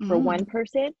 So for one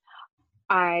person,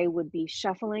 I would be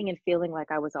shuffling and feeling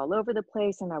like I was all over the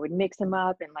place, and I would mix them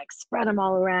up and like spread them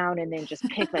all around and then just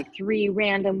pick like 3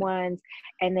 random ones.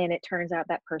 And then it turns out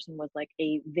that person was like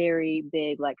a very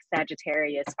big like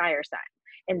Sagittarius fire sign,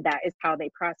 and that is how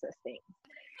they process things.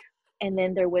 And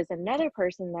then there was another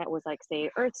person that was like, say,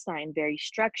 earth sign, very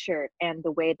structured. And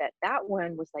the way that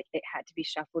one was like, it had to be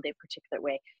shuffled a particular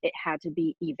way. It had to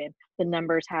be even. The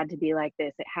numbers had to be like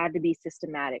this. It had to be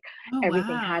systematic.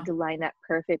 Everything had to line up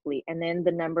perfectly. And then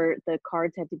the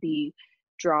cards had to be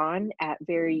drawn at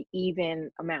very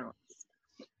even amounts.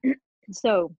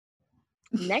 So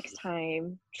next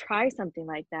time, try something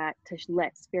like that to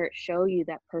let Spirit show you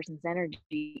that person's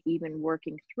energy, even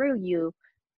working through you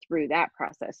through that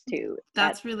process too.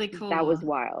 That's really cool. That was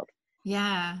wild.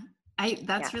 Yeah.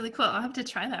 That's really cool. I'll have to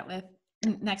try that with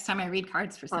next time I read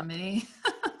cards for somebody.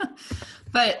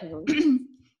 But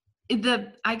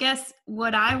I guess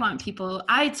what I want people,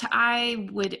 I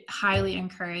would highly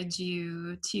encourage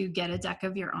you to get a deck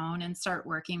of your own and start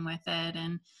working with it.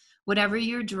 And whatever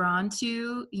you're drawn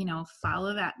to,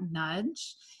 follow that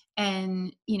nudge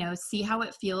and, see how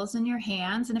it feels in your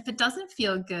hands. And if it doesn't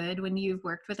feel good when you've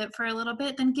worked with it for a little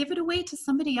bit, then give it away to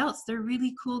somebody else. They're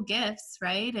really cool gifts,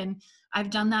 right? And I've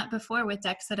done that before with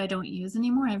decks that I don't use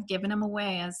anymore. I've given them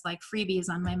away as like freebies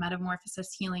on my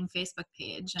Metamorphosis Healing Facebook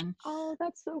page. And oh,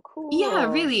 that's so cool.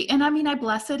 Yeah, really. And I mean, I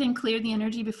bless it and clear the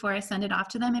energy before I send it off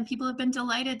to them. And people have been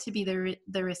delighted to be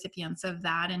the recipients of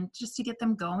that. And just to get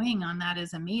them going on that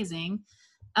is amazing.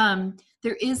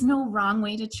 There is no wrong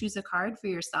way to choose a card for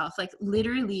yourself. Like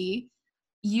literally,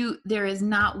 there is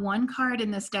not one card in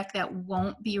this deck that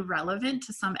won't be relevant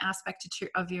to some aspect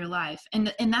of your life.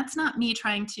 And that's not me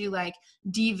trying to like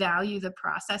devalue the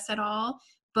process at all,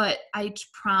 but I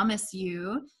promise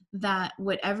you that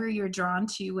whatever you're drawn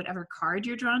to, whatever card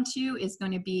you're drawn to, is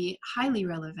going to be highly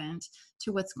relevant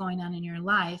to what's going on in your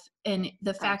life. And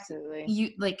the fact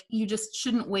you just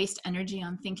shouldn't waste energy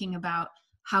on thinking about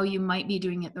how you might be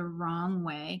doing it the wrong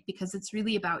way, because it's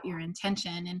really about your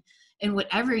intention, and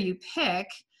whatever you pick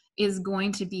is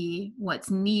going to be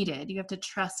what's needed. You have to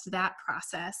trust that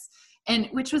process. And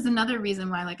which was another reason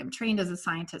why, like, I'm trained as a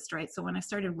scientist, right? So when I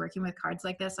started working with cards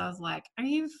like this, I was like, are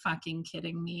you fucking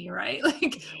kidding me, right?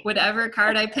 Like, whatever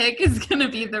card I pick is going to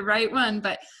be the right one.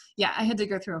 But yeah, I had to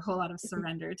go through a whole lot of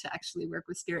surrender to actually work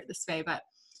with spirit this way. But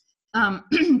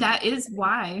that is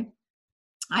why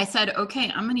I said,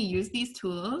 okay, I'm going to use these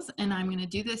tools, and I'm going to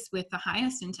do this with the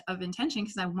highest of intention,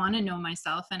 because I want to know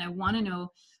myself, and I want to know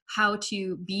how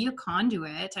to be a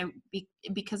conduit,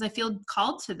 because I feel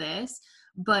called to this.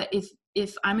 But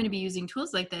if I'm going to be using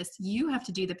tools like this, you have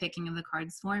to do the picking of the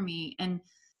cards for me. And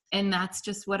that's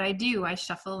just what I do. I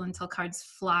shuffle until cards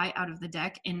fly out of the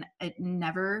deck, and it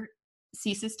never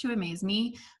ceases to amaze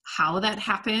me how that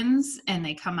happens. And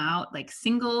they come out like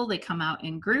single, they come out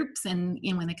in groups, and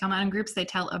when they come out in groups, they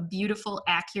tell a beautiful,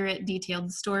 accurate,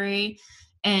 detailed story.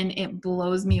 And it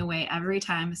blows me away every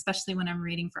time, especially when I'm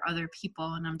reading for other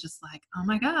people, and I'm just like, oh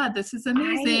my God, this is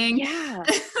amazing. Yeah.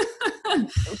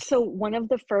 So one of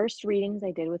the first readings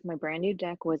I did with my brand new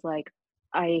deck was like,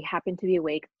 I happened to be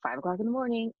awake 5 o'clock in the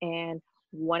morning, and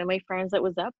one of my friends that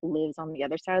was up lives on the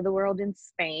other side of the world in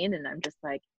Spain. And I'm just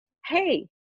like, hey, do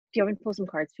you want me to pull some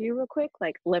cards for you real quick?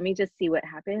 Like, let me just see what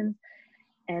happens.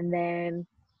 And then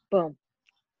boom,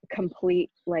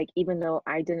 complete, like, even though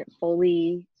I didn't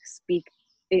fully speak,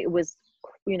 it was,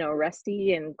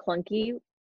 rusty and clunky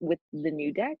with the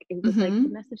new deck. It was like the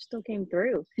message still came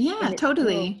through. Yeah,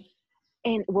 totally.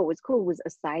 And what was cool was,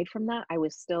 aside from that, I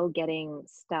was still getting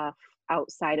stuff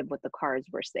outside of what the cards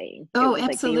were saying. Oh, it was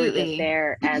absolutely. Like they were just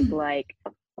there as like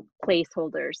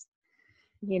placeholders,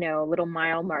 little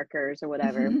mile markers or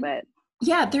whatever. But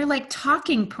yeah, they're like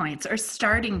talking points or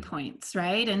starting points,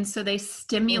 right? And so they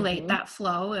stimulate that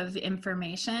flow of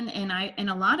information. And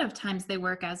a lot of times they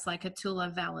work as like a tool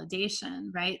of validation,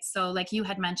 right? So like you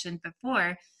had mentioned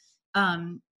before,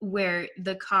 where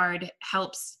the card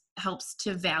helps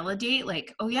to validate,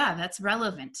 like, oh yeah, that's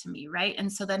relevant to me, right?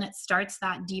 And so then it starts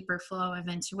that deeper flow of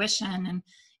intuition,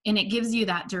 and it gives you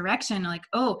that direction, like,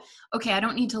 oh, okay, I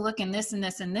don't need to look in this and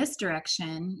this and this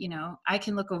direction. I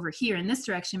can look over here in this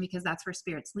direction, because that's where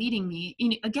spirit's leading me.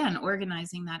 Again,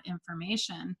 organizing that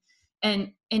information,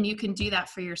 and you can do that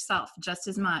for yourself just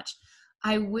as much.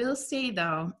 I will say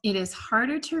though, it is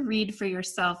harder to read for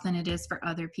yourself than it is for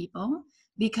other people,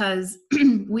 because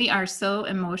we are so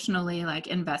emotionally like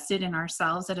invested in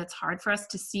ourselves that it's hard for us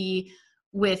to see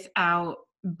without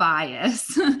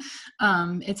bias.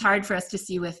 It's hard for us to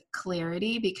see with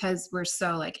clarity, because we're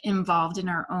so like involved in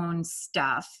our own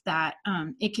stuff that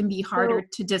it can be harder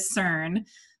to discern.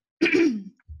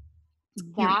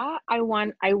 That I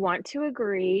want to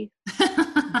agree,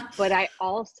 but I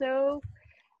also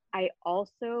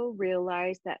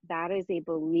realize that is a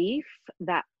belief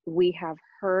that we have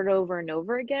heard over and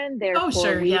over again.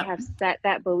 Therefore, we have set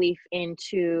that belief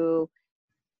into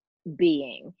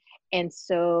being. And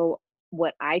so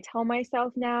what I tell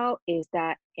myself now is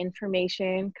that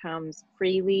information comes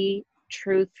freely,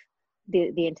 truth,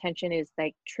 the intention is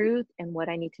like truth and what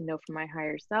I need to know from my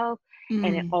higher self,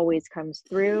 and it always comes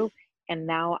through. And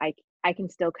now I can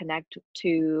still connect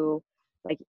to,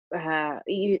 like,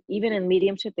 even in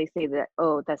mediumship, they say that,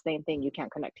 oh, that same thing, you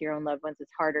can't connect to your own loved ones, it's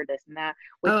harder, this and that,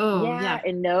 which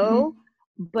and no,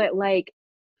 but like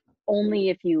only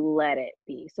if you let it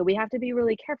be. So we have to be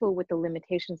really careful with the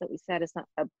limitations that we set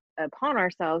upon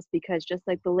ourselves, because just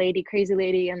like the crazy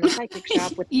lady in the psychic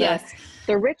shop with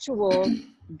the ritual,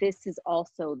 this is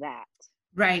also that.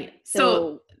 Right.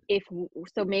 So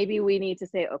maybe we need to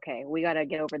say, okay, we got to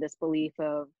get over this belief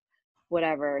of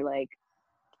whatever, like,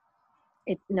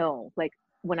 like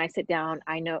when I sit down,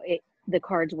 I know the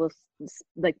cards will,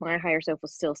 like, my higher self will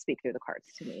still speak through the cards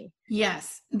to me.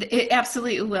 Yes, it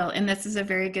absolutely will. And this is a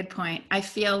very good point. I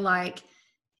feel like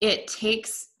it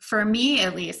takes, for me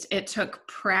at least, it took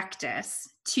practice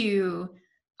to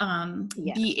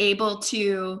be able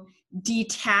to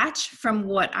detach from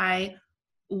what I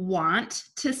want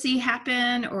to see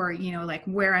happen, or like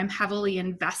where I'm heavily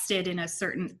invested in a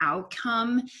certain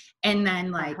outcome, and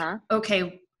then like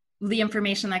okay, the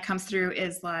information that comes through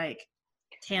is like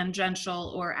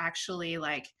tangential, or actually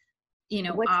like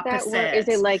what's opposite. That word? Is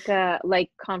it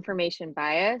like confirmation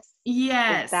bias?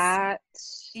 Yes. Is that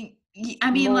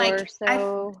I mean, like,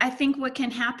 so? I think what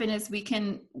can happen is we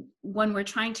can, when we're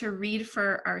trying to read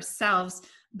for ourselves,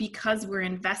 because we're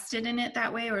invested in it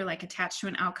that way, or like attached to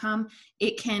an outcome,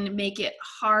 it can make it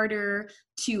harder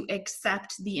to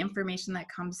accept the information that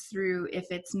comes through if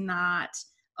it's not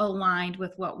aligned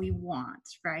with what we want,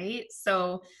 right?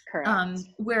 So Correct.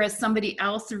 whereas somebody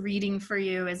else reading for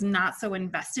you is not so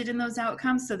invested in those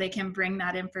outcomes, so they can bring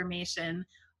that information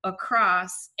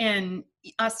across, and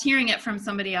us hearing it from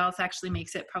somebody else actually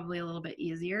makes it probably a little bit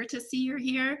easier to see or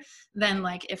hear than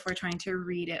like if we're trying to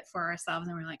read it for ourselves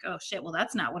and we're like, oh shit, well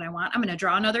that's not what I want, I'm going to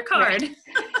draw another card. Right.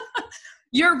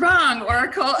 You're wrong,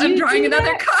 Oracle. I'm drawing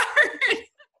another card.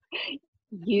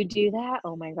 You do that?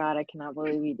 Oh my God, I cannot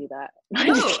believe you do that.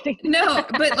 No,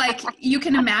 but like you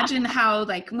can imagine how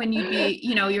like when you be,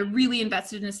 you know, you're really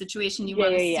invested in a situation, you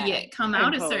want to see it come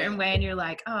out a certain way, and you're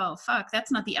like, oh fuck,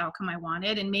 that's not the outcome I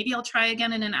wanted, and maybe I'll try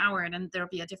again in an hour and then there'll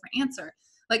be a different answer.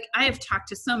 Like I have talked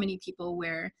to so many people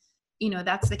where, you know,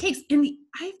 that's the case. And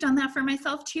I've done that for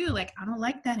myself too. Like, I don't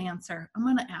like that answer, I'm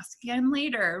going to ask again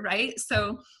later, right?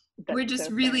 So we're just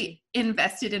so really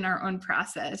invested in our own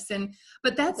process.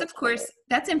 But that's of course,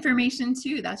 that's information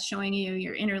too. That's showing you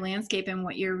your inner landscape and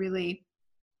what you're really.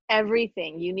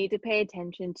 Everything. You need to pay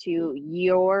attention to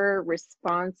your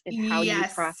response and how you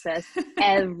process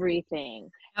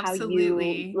everything. Absolutely.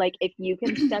 How you, like, if you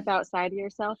can step outside of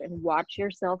yourself and watch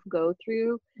yourself go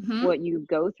through what you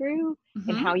go through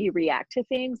and how you react to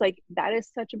things, like that is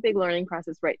such a big learning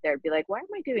process right there. Be like, why am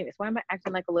I doing this? Why am I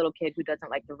acting like a little kid who doesn't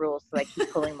like the rules, so I keep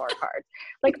pulling more cards?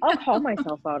 Like, I'll call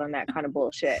myself out on that kind of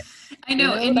bullshit. I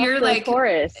know, and you're like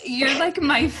Taurus. You're like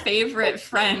my favorite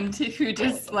friend who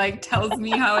just like tells me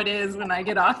how it is when I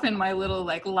get off in my little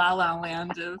like la la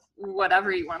land of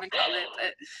whatever you want to call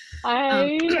it.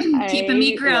 But keeping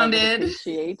me grounded. I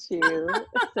appreciate you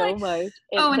so much.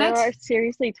 And there are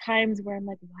seriously times where I'm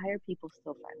like, why are people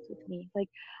still friends with me? Like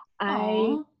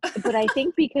but I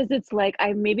think because it's like,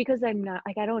 because I'm not,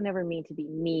 like, I don't ever mean to be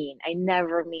mean. I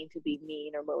never mean to be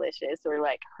mean or malicious or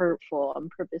like hurtful on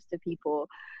purpose to people.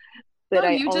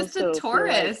 But you're just a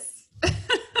Taurus.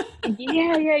 Like,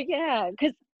 yeah.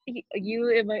 Because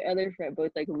you and my other friend,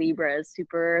 both like Libras,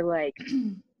 super like,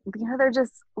 they're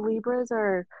just, Libras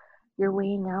are, you're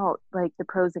weighing out like the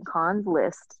pros and cons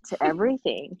list to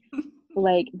everything.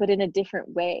 Like, but in a different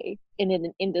way, in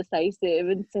an indecisive.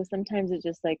 And so sometimes it's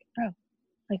just like, bro,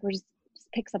 like we're just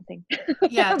pick something.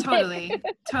 Yeah, totally.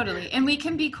 And we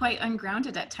can be quite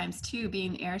ungrounded at times too,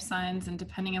 being air signs and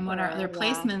depending on what our other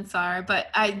placements are. But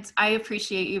I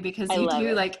appreciate you because you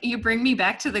do like, you bring me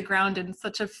back to the ground in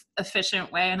such a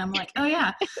efficient way. And I'm like, oh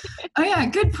yeah,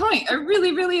 good point. I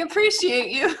really, really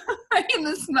appreciate you right in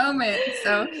this moment.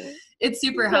 So it's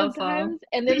super helpful.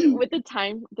 And then with the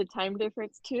time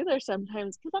difference too, there's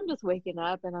sometimes, because I'm just waking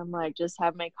up and I'm like, just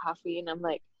have my coffee and I'm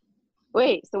like,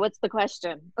 wait, so what's the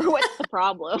question? Or what's the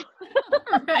problem?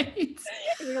 Right.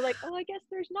 And you're like, oh, I guess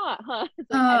there's not, huh? Like,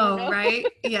 oh, right.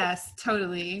 Yes,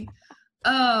 totally.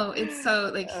 Oh, it's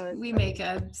so like we make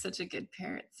such a good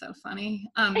pair. It's so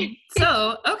funny.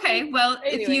 So okay, well,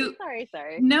 anyway, if you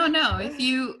sorry. No, if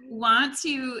you want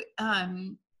to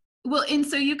well, and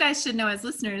so you guys should know as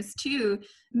listeners too,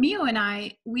 Mio and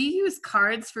I, we use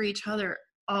cards for each other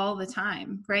all the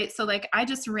time, right? So like I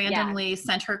just randomly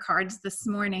sent her cards this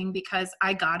morning because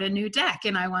I got a new deck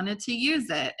and I wanted to use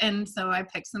it. And so I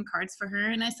picked some cards for her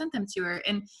and I sent them to her.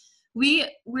 And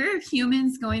we're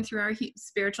humans going through our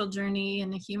spiritual journey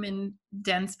in a human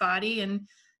dense body. And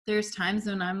there's times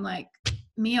when I'm like,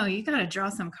 Mio, you got to draw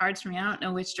some cards for me. I don't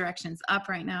know which direction's up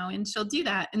right now. And she'll do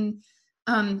that. And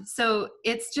so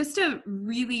it's just a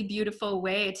really beautiful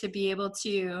way to be able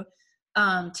to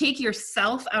take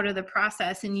yourself out of the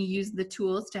process, and you use the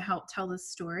tools to help tell the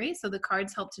story. So the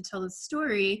cards help to tell the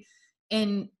story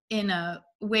in a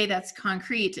way that's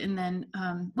concrete, and then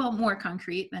more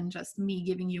concrete than just me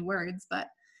giving you words. But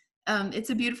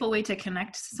it's a beautiful way to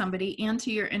connect to somebody and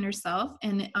to your inner self.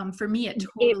 And for me, it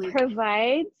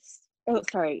provides. Oh,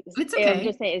 sorry. It's okay. I'm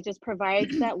just saying, it just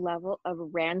provides that level of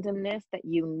randomness that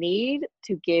you need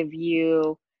to give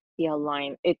you the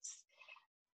align.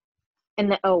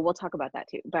 We'll talk about that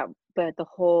too. But the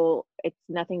whole,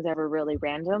 nothing's ever really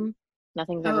random.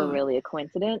 Nothing's ever really a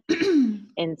coincidence.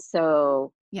 And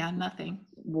so nothing.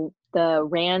 The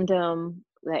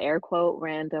air quote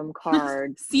random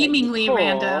cards seemingly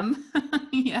random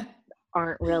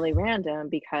aren't really random,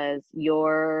 because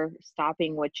you're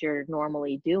stopping what you're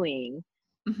normally doing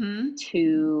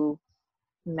to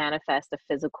manifest a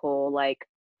physical like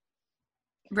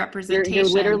representation. You're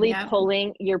literally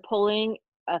pulling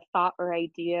a thought or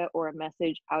idea or a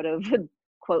message out of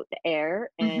quote the air,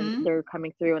 and they're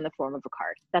coming through in the form of a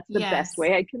card. That's the best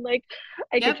way I can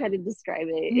try to describe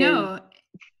it.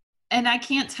 And I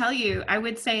can't tell you, I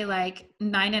would say like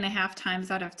 9.5 times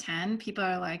out of 10, people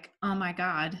are like, oh my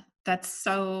God, that's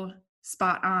so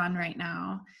spot on right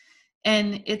now.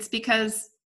 And it's because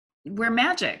we're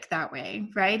magic that way,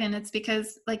 right? And it's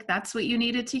because like that's what you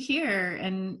needed to hear.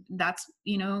 And that's,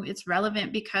 you know, it's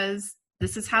relevant because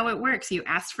this is how it works. You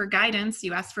asked for guidance,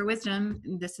 you asked for wisdom,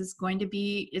 and this is going to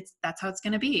be, that's how it's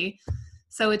going to be.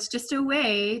 So it's just a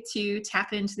way to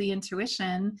tap into the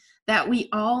intuition that we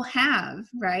all have,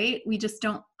 right? We just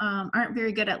don't aren't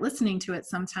very good at listening to it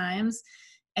sometimes.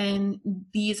 And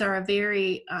these are a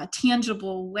very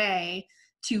tangible way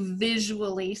to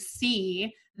visually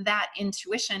see that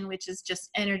intuition, which is just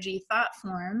energy thought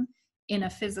form, in a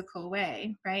physical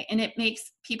way, right? And it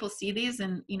makes people see these,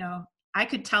 and you know, I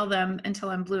could tell them until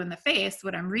I'm blue in the face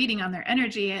what I'm reading on their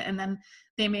energy, and then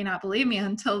they may not believe me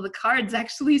until the cards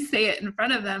actually say it in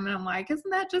front of them, and I'm like, isn't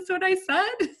that just what I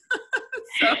said?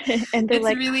 So And they're it's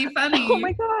like, really oh my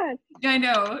funny. God. I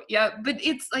know. Yeah. But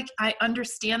it's like, I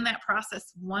understand that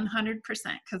process 100%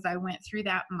 because I went through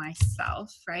that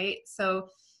myself. Right. So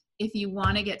if you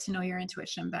want to get to know your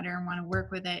intuition better and want to work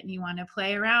with it and you want to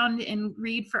play around and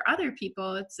read for other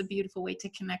people, it's a beautiful way to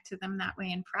connect to them that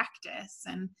way in practice.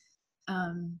 And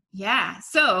yeah.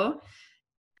 So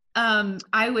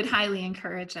I would highly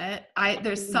encourage it.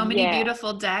 There's so many Yeah.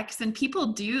 beautiful decks, and people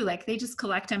do like, they just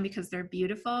collect them because they're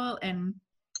beautiful. And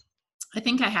I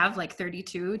think I have like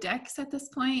 32 decks at this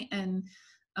point, and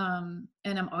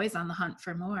I'm always on the hunt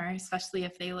for more, especially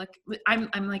if they look.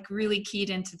 I'm like really keyed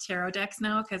into tarot decks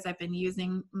now because I've been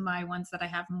using my ones that I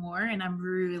have more, and I'm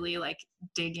really like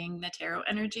digging the tarot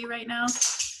energy right now.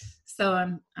 So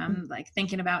I'm like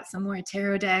thinking about some more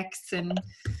tarot decks, and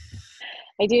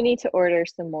I do need to order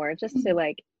some more just to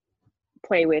like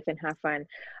play with and have fun.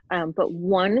 But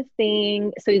one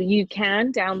thing, so you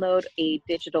can download a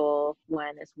digital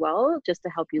one as well, just to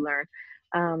help you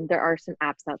learn. There are some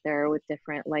apps out there with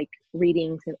different like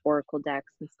readings and oracle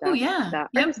decks and oh stuff yeah, that are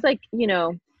yep, just like, you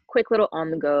know, quick little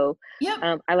on the go.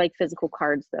 yep, I like physical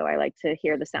cards though. I like to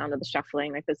hear the sound of the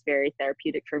shuffling. Like that's very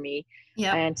therapeutic for me,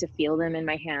 yep, and to feel them in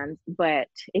my hands. But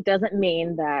it doesn't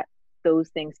mean that those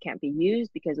things can't be used,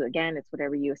 because again, it's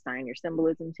whatever you assign your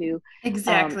symbolism to.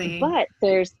 exactly. But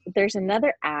there's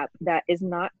another app that is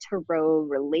not tarot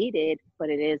related, but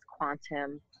it is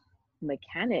quantum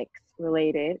mechanics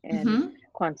related and Mm-hmm.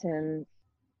 quantum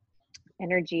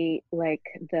energy, like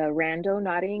the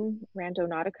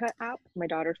Randonautica app my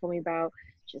daughter told me about.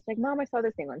 She's like, Mom, I saw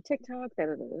this thing on TikTok, da,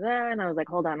 da, da, da, da. And I was like,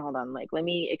 hold on, like let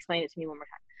me explain it to me one more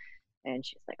time. And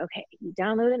she's like, okay, you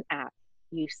download an app,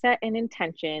 you set an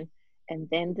intention, and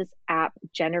then this app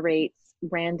generates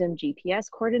random GPS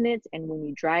coordinates. And when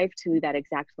you drive to that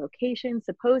exact location,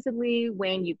 supposedly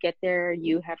when you get there,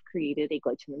 you have created a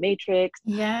glitch in the matrix.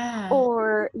 Yeah.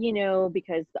 Or, you know,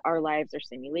 because our lives are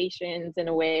simulations in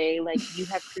a way, like you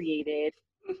have created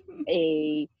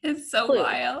a It's so clue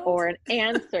wild. or an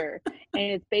answer. And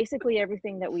it's basically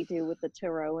everything that we do with the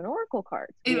tarot and oracle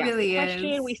cards. It We ask a really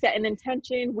question, we is. set an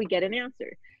intention, we get an answer.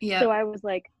 So Yep. I was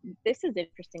like, this is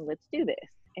interesting, let's do this.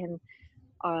 And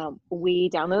we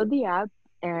downloaded the app,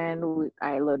 and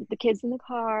I loaded the kids in the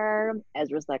car.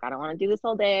 Ezra's like, I don't want to do this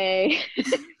all day.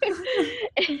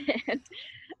 and,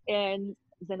 and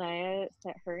Zanaya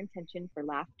set her intention for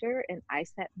laughter, and I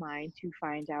set mine to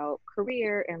find out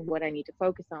career and what I need to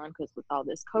focus on. Because with all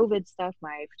this COVID stuff,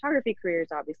 my photography career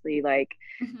is obviously like,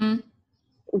 Mm-hmm.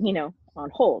 you know,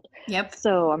 on hold. Yep.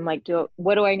 So I'm like,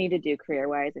 what do I need to do career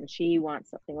wise? And she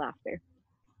wants something laughter.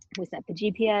 We set the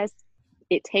GPS.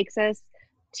 It takes us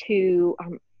to,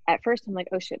 at first I'm like,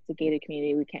 oh shit, it's a gated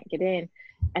community, we can't get in.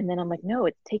 And then I'm like, no,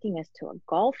 it's taking us to a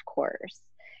golf course,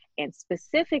 and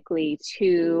specifically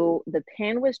to, the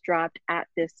pin was dropped at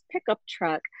this pickup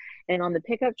truck, and on the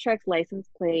pickup truck's license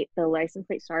plate, the license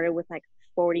plate started with like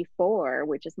 44,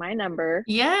 which is my number.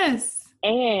 Yes.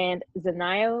 And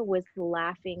Zanaya was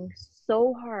laughing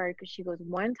so hard because she goes,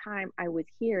 one time I was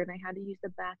here and I had to use the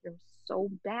bathroom so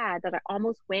bad that I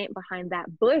almost went behind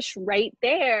that bush right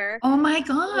there. Oh my Like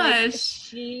gosh.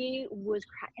 she was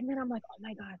crying. And then I'm like, oh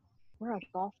my God, we're at a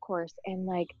golf course. And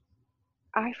like,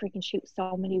 I freaking shoot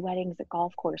so many weddings at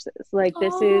golf courses. Like,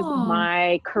 this is Oh.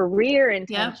 my career Yep.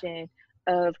 intention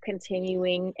of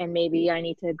continuing. And maybe I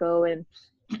need to go and,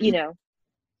 you know,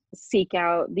 seek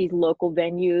out these local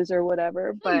venues or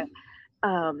whatever. But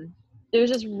it was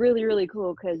just really, really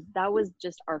cool because that was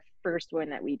just our first one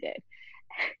that we did.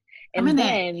 And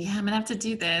then, I'm gonna have to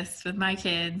do this with my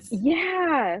kids.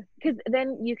 yeah, because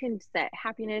then you can set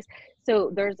happiness.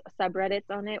 So there's subreddits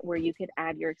on it where you could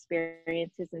add your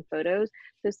experiences and photos.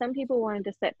 So some people wanted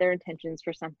to set their intentions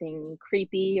for something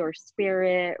creepy or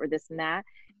spirit or this and that.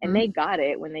 And they Mhm. got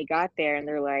it when they got there, and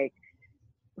they're like,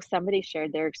 somebody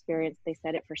shared their experience. They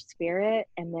said it for spirit,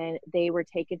 and then they were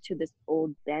taken to this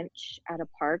old bench at a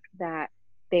park that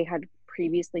they had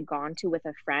previously gone to with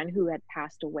a friend who had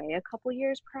passed away a couple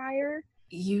years prior.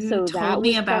 You So that told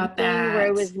me was about something where it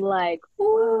that. was like,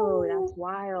 whoa, that's Ooh,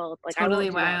 wild. Like, I totally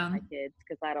won't do that with wild. my kids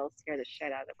because that'll scare the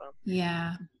shit out of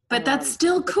Yeah. But that's them.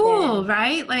 still But cool, then,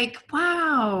 right? Like,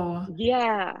 wow.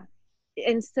 yeah.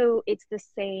 And so it's the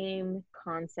same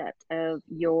concept of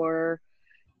your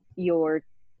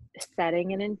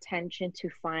setting an intention to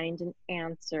find an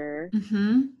answer,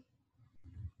 Mm-hmm.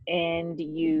 and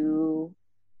you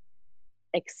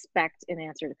expect an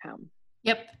answer to come,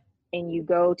 Yep. and you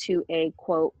go to a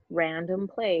quote random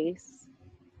place,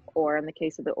 or in the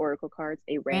case of the oracle cards,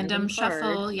 a Random random card.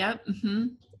 shuffle. Yep. Mm-hmm.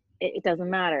 It doesn't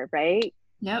matter, right?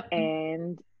 Yep.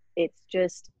 And it's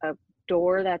just a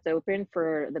door that's open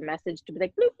for the message to be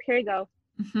like, bloop, here you go.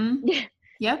 Mm-hmm.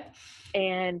 Yep.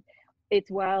 And it's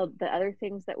wild. The other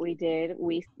things that we did,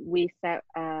 we set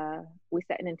an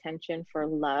intention for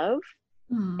love,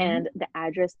 Mm. and the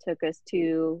address took us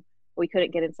to, we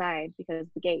couldn't get inside because of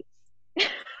the gates.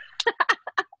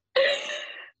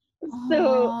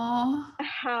 So Oh,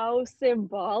 how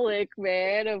symbolic,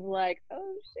 man, of like,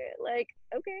 oh shit, like,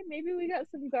 okay, maybe we got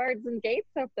some guards and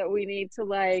gates up that we need to,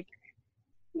 like,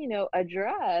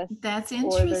 address. that's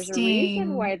Or there's a reason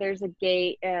interesting. why there's a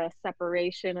gate,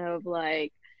 separation of,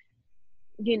 like,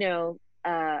 you know,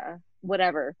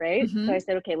 whatever, right? So I Mm-hmm.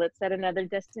 said, okay, let's set another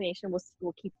destination.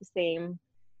 We'll keep the same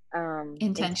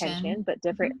intention, Intention. but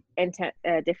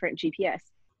Mm-hmm. different GPS.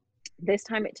 This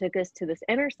time it took us to this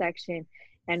intersection,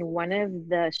 and one of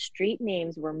the street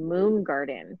names were Moon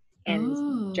Garden and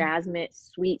Oh. Jasmine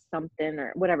Sweet something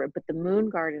or whatever, but the Moon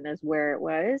Garden is where it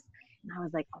was. And I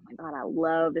was like, oh my God, I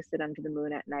love to sit under the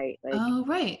moon at night. Like, Oh,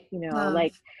 right. Love.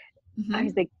 like, I Mm-hmm.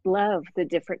 was like, love the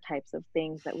different types of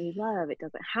things that we love. It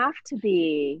doesn't have to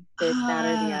be this, that,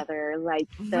 or the Uh, other. Like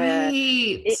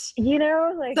right.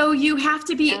 like, So you have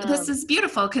to be, this um, is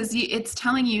beautiful because it's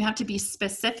telling you have to be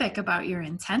specific about your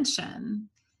intention,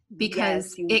 yes,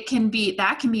 because it can be,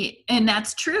 that can be, and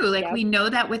that's true. Like yep. we know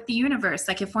that with the universe,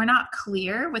 like if we're not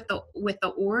clear with the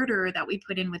order that we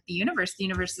put in with the universe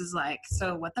is like,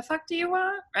 so what the fuck do you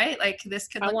want? Right? Like this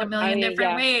could look a million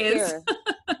different Yeah, ways. here,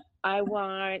 I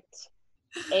want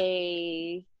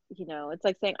it's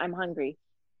like saying, I'm hungry.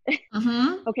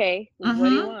 Mm-hmm. Okay, what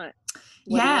do you Mm-hmm. want?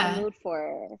 What are you in the Yeah. mood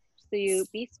for? So you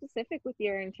be specific with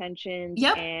your intentions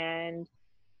Yep. and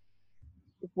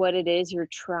what it is you're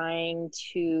trying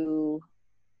to,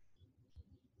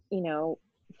 you know,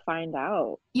 find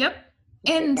out, Yep.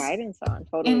 get And guidance on. And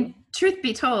Totally. truth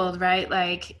be told, right,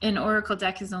 like an oracle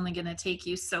deck is only going to take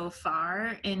you so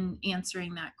far in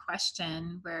answering that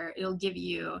question, where it'll give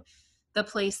you the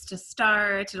place to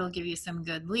start, it'll give you some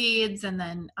good leads, and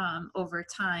then over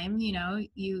time,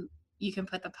 you can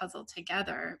put the puzzle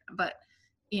together. But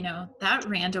that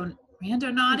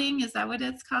randonauting, is that what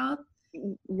it's called?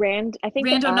 I think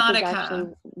the app is actually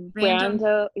Randonautica. Random.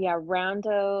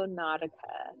 Randonautica.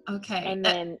 Okay. And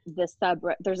then there's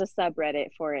a subreddit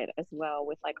for it as well,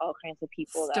 with like all kinds of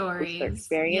people that post their Stories. Yeah,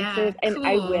 experiences. And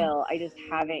cool. I just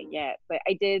haven't yet, but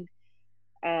I did.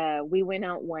 We went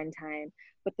out one time,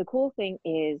 but the cool thing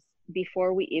is,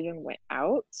 before we even went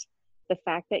out, the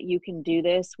fact that you can do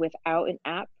this without an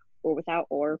app or without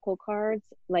oracle cards,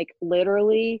 like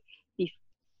literally,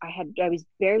 I was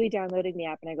barely downloading the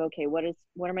app, and I go, okay, what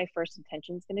are my first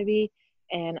intentions going to be?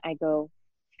 And I go,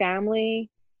 family,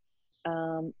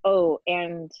 and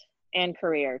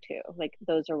career too. Like,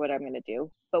 those are what I'm going to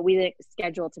do. But we didn't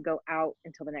schedule to go out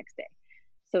until the next day.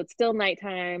 So it's still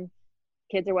nighttime.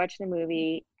 Kids are watching a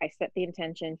movie. I set the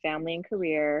intention, family and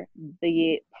career.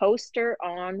 The poster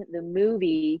on the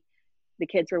movie the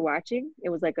kids were watching, it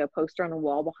was like a poster on the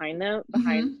wall behind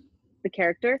Mm-hmm. the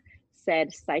character,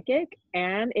 said psychic,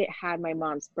 and it had my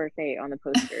mom's birthday on the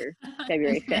poster,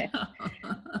 February 5th.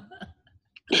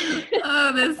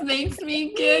 Oh, this makes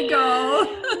me giggle.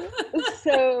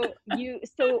 So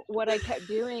what I kept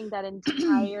doing that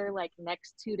entire, like,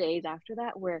 next 2 days after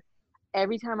that, where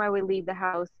every time I would leave the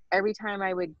house, every time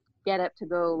I would get up to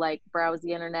go, like, browse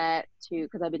the internet,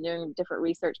 because I've been doing different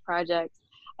research projects,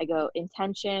 I go,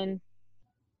 intention,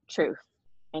 truth,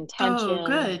 Oh, intention,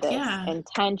 good. this, Yeah.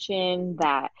 intention,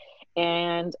 that.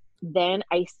 And then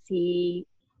I see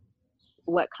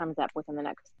what comes up within the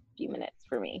next few minutes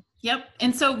for me. Yep.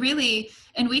 And so really,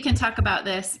 and we can talk about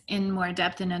this in more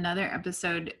depth in another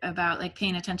episode about like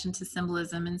paying attention to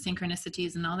symbolism and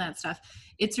synchronicities and all that stuff.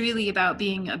 It's really about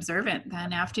being observant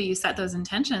then after you set those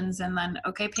intentions, and then,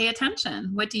 okay, pay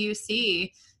attention. What do you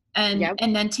see? Yep.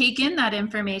 And then take in that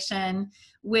information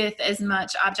with as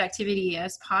much objectivity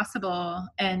as possible,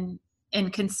 and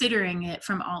and considering it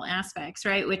from all aspects,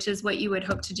 right? Which is what you would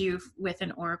hope to do with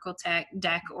an oracle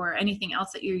deck or anything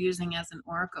else that you're using as an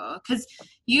oracle. Because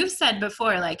you've said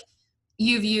before, like,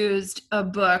 you've used a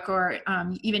book or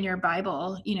even your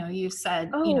Bible, you said,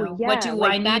 Oh what do yeah, I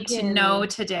like need back to know in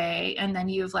today? And then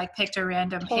you've like picked a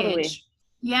random totally. page.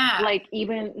 Yeah. Like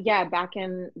even yeah, back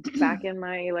in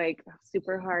my like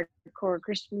super hardcore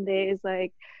Christian days,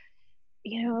 like,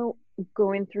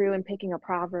 going through and picking a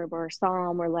proverb or a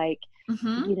psalm or like,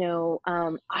 Mm-hmm.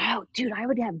 oh dude, I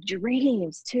would have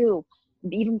dreams too.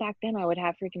 Even back then I would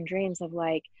have freaking dreams of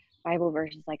like Bible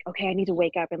verses, like, okay, I need to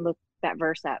wake up and look that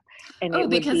verse up. And Oh, it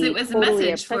would because it be was a totally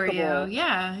message for you. applicable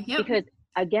Yeah. Yep. because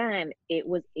again, it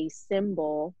was a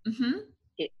symbol, Mm-hmm.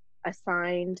 it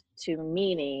assigned to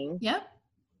meaning, Yep.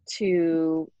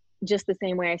 to just the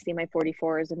same way I see my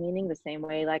 44 as a meaning, the same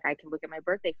way like I can look at my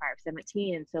birthday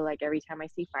 517, and so like every time I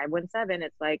see 517,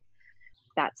 it's like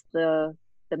that's the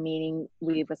meaning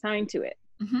we've assigned to it.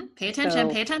 Mm-hmm. Pay attention,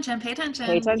 So pay attention, pay pay attention.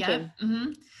 Yep. attention.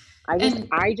 Mm-hmm. I just And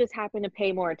I just happen to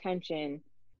pay more attention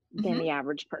than mm-hmm. the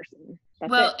average person. That's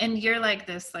Well, it. and you're like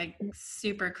this like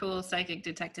super cool psychic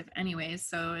detective anyways,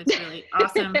 so it's really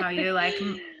awesome how you like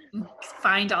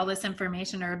find all this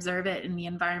information or observe it in the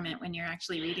environment when you're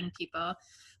actually reading people.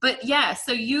 But yeah,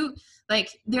 so you like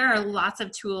there are lots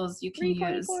of tools you can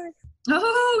use. 344.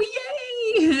 Oh,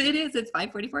 yay! It is. It's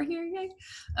 5:44 here. Yay.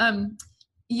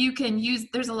 You can use,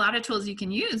 there's a lot of tools you can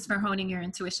use for honing your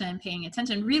intuition and paying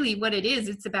attention. Really what it is,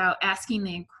 it's about asking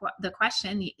the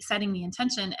question, setting the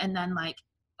intention, and then like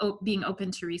being open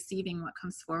to receiving what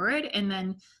comes forward, and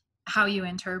then how you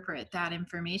interpret that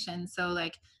information. So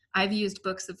like I've used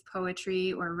books of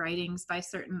poetry or writings by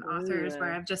certain authors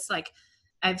where I've just like,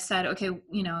 I've said, okay,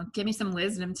 give me some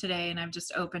wisdom today. And I've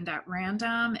just opened at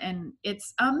random, and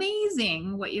it's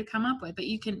amazing what you come up with. But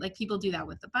you can, like, people do that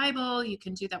with the Bible. You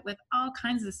can do that with all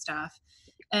kinds of stuff.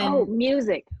 And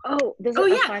music. This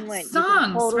is a fun one. Songs, You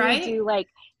can totally right? do like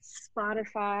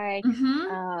Spotify.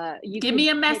 Mm-hmm. You Give could me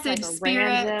a pick message, like a spirit.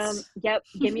 random. Yep.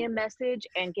 Give me a message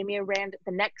and give me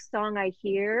the next song I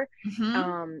hear.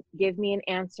 Mm-hmm. Give me an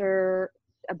answer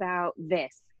about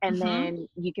this, and Mm-hmm. then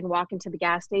you can walk into the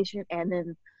gas station, and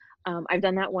then I've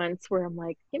done that once where I'm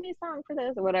like, give me a song for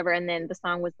this or whatever, and then the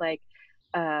song was like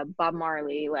Bob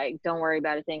Marley, like, don't worry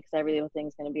about a thing because every little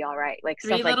thing's gonna be all right, like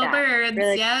Three stuff like Little that. Birds.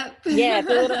 Really, Yep. yeah,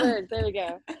 Three Little Birds. There we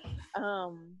go.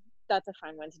 That's a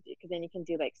fun one to do because then you can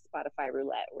do like Spotify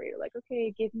roulette where you're like,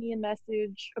 okay, give me a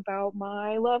message about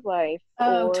my love life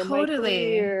or my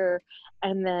Totally. career,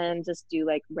 and then just do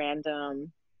like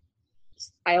random.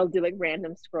 I'll do like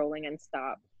random scrolling and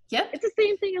stop. Yep. It's the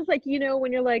same thing as like,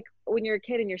 when you're a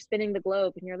kid and you're spinning the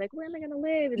globe and you're like, where am I going to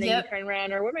live? And then you turn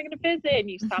around, or where am I going to visit? And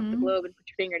you stop the globe and put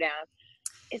your finger down.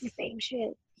 It's the same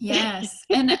shit. Yes.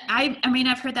 And I mean,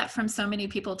 I've heard that from so many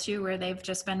people too, where they've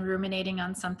just been ruminating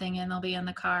on something and they'll be in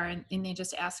the car and they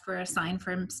just ask for a sign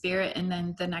from spirit. And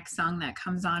then the next song that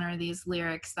comes on are these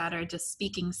lyrics that are just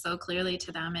speaking so clearly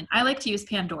to them. And I like to use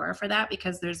Pandora for that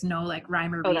because there's no like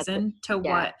rhyme or reason to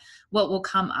what will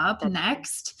come up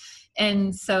next.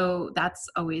 And so that's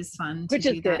always fun to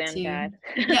do that too. Yeah,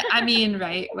 I mean,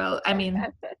 right. Well, I mean,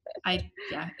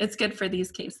 it's good for these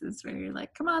cases where you're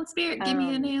like, come on, spirit, give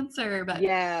me an answer. But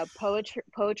yeah,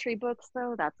 poetry books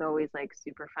though, that's always like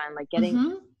super fun. Like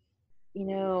getting,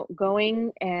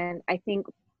 going, and I think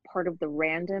part of the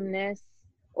randomness,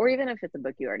 or even if it's a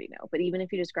book you already know, but even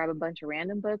if you just grab a bunch of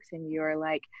random books and you're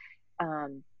like,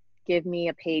 give me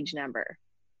a page number,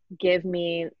 give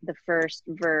me the first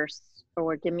verse,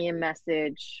 or give me a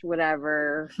message,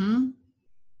 whatever.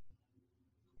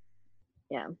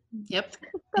 Yeah. Yep.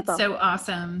 It's so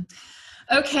awesome.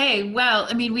 Okay. Well,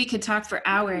 I mean, we could talk for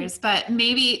hours, but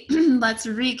maybe let's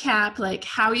recap like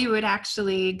how you would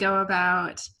actually go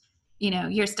about,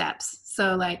 your steps.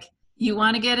 So like you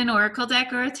want to get an oracle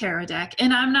deck or a tarot deck,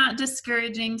 and I'm not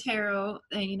discouraging tarot,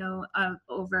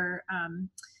 over,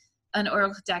 an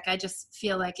oracle deck. I just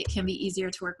feel like it can be easier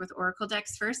to work with oracle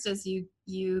decks first as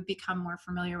you become more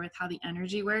familiar with how the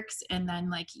energy works, and then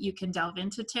like you can delve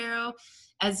into tarot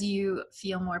as you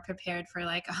feel more prepared for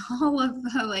like all of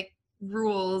the like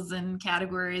rules and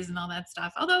categories and all that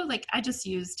stuff. Although like I just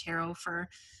use tarot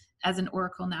as an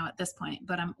oracle now at this point,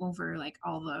 but I'm over like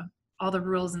all the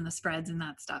rules and the spreads and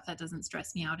that stuff. That doesn't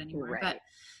stress me out anymore. Right. But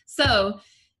so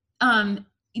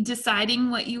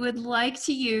deciding what you would like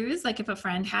to use, like if a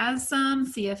friend has some,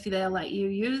 see if they'll let you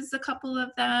use a couple of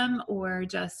them, or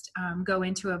just go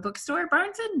into a bookstore.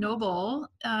 Barnes and Noble,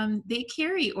 they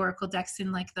carry oracle decks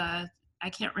in like I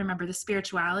can't remember, the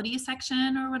spirituality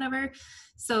section or whatever.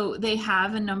 So they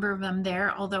have a number of them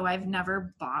there, although I've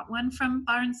never bought one from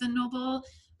Barnes and Noble.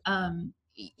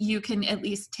 you can at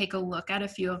least take a look at a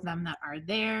few of them that are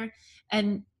there.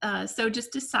 And so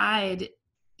just decide,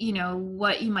 you know,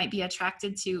 what you might be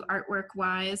attracted to artwork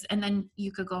wise. And then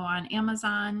you could go on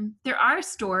Amazon. There are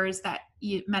stores that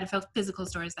metaphysical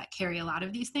stores that carry a lot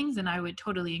of these things. And I would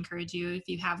totally encourage you, if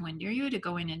you have one near you, to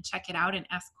go in and check it out and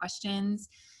ask questions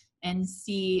and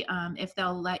see if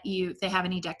they'll let you, if they have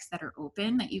any decks that are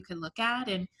open that you could look at.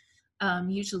 And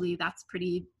usually that's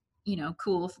pretty, you know,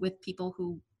 cool with people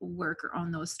who work or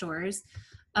own those stores.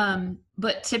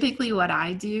 But typically what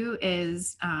I do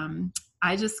is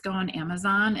I just go on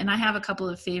Amazon, and I have a couple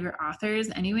of favorite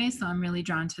authors anyway, so I'm really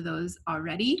drawn to those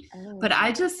already. Oh. But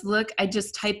I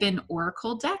just type in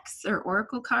Oracle decks or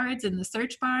Oracle cards in the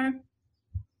search bar.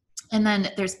 And then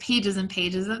there's pages and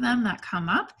pages of them that come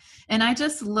up. And I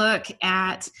just look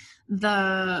at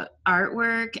the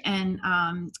artwork. And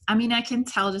I mean, I can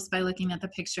tell just by looking at the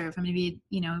picture if I'm going to be,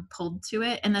 you know, pulled to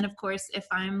it. And then, of course, if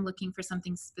I'm looking for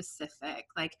something specific,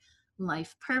 like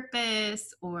life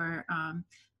purpose or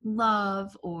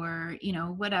love or, you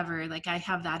know, whatever, like I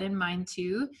have that in mind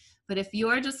too. But if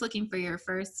you're just looking for your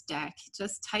first deck,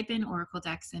 just type in Oracle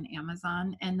decks in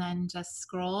Amazon and then just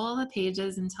scroll the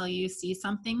pages until you see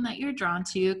something that you're drawn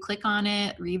to. Click on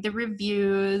it, read the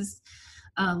reviews,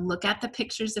 look at the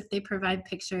pictures if they provide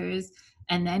pictures,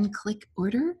 and then click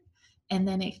order. And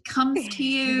then it comes to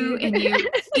you and you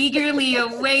eagerly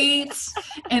await,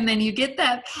 and then you get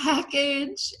that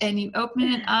package and you open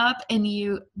it up and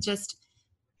you just,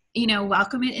 you know,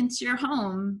 welcome it into your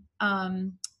home.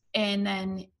 And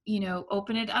then, you know,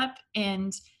 open it up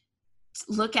and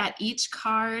look at each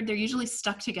card. They're usually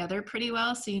stuck together pretty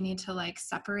well, so you need to like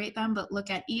separate them, but look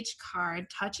at each card,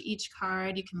 touch each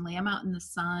card. You can lay them out in the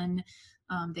sun.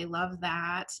 They love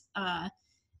that.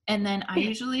 And then I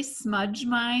usually smudge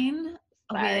mine.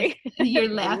 With, you're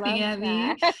laughing at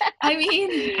me. I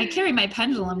mean, I carry my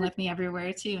pendulum with me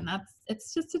everywhere too, and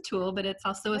it's just a tool, but it's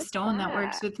also a stone that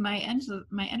works with my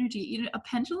energy. You know, a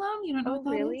pendulum? You don't know what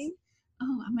that is?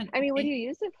 Oh, I mean, what do you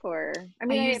use it for? I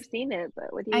mean, I have seen it,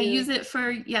 but what do you? I use it for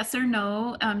yes or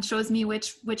no. Shows me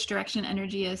which direction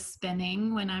energy is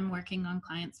spinning when I'm working on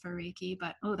clients for Reiki.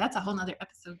 But that's a whole nother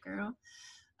episode, girl.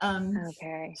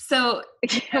 Okay. So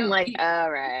I'm like,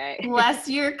 all right. Bless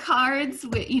your cards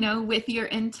with, you know, with your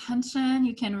intention.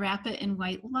 You can wrap it in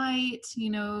white light.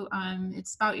 You know,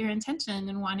 it's about your intention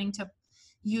and wanting to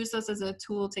use this as a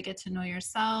tool to get to know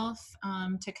yourself,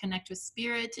 to connect with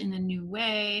spirit in a new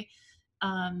way.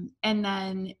 And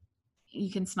then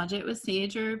you can smudge it with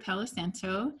sage or Palo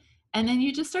Santo, and then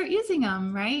you just start using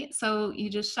them, right? So you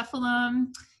just shuffle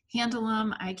them, handle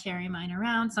them. I carry mine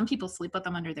around. Some people sleep with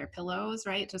them under their pillows,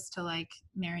 right? Just to like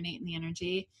marinate in the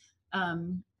energy.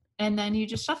 And then you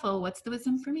just shuffle, what's the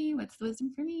wisdom for me? What's the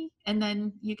wisdom for me? And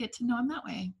then you get to know them that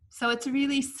way. So it's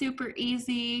really super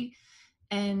easy.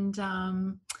 And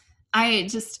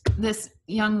this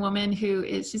young woman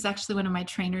she's actually one of my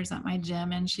trainers at my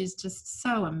gym, and she's just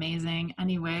so amazing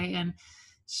anyway. And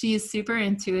she's super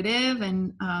intuitive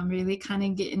and really kind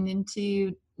of getting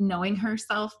into knowing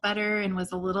herself better, and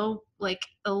was a little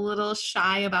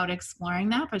shy about exploring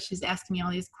that, but she's asking me all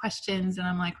these questions, and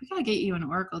I'm like, we gotta get you an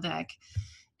Oracle deck.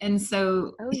 And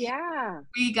so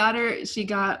she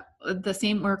got the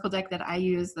same Oracle deck that I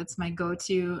use. That's my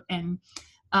go-to. And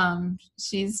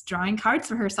she's drawing cards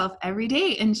for herself every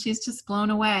day, and she's just blown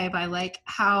away by like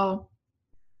how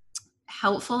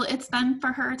helpful it's been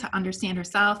for her to understand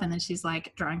herself. And then she's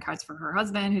like drawing cards for her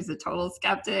husband, who's a total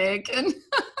skeptic, and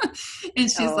and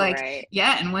she's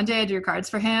yeah, and one day I drew cards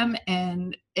for him,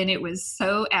 and it was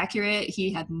so accurate,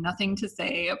 he had nothing to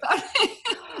say about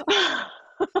it.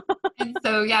 And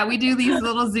so we do these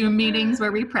little Zoom meetings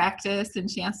where we practice, and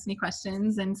she asks me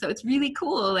questions, and so it's really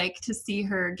cool like to see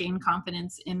her gain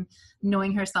confidence in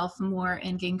knowing herself more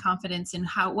and gain confidence in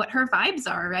what her vibes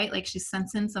are, right? Like she's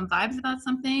sensing some vibes about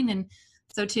something, and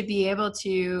so to be able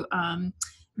to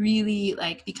really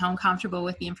like become comfortable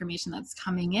with the information that's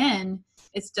coming in,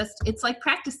 it's like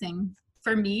practicing.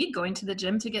 For me, going to the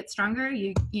gym to get stronger,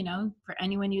 you know, for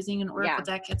anyone using an Oracle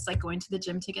deck, it's like going to the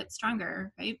gym to get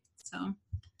stronger, right? So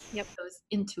those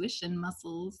intuition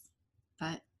muscles.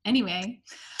 But anyway,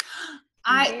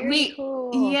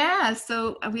 cool.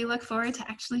 So we look forward to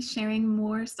actually sharing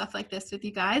more stuff like this with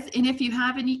you guys. And if you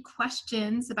have any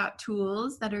questions about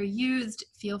tools that are used,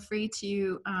 feel free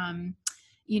to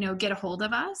get a hold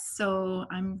of us. So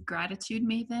I'm Gratitude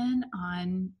Maven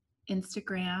on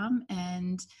Instagram,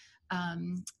 and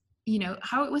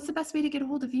what's the best way to get a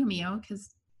hold of you, Mio?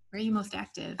 Because where are you most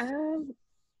active?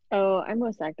 I'm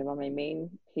most active on my main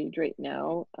page right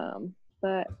now,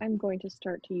 but I'm going to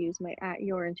start to use my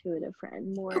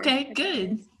 @YourIntuitiveFriend more. Okay,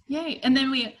 good. Yay. And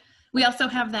then We also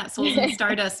have that Souls and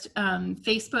Stardust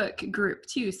Facebook group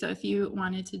too. So if you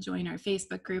wanted to join our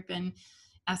Facebook group and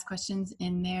ask questions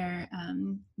in there,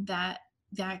 that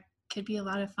could be a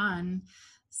lot of fun.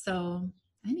 So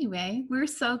anyway, we're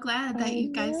so glad that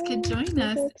you guys could join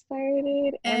us. So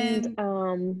excited,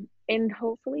 and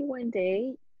hopefully one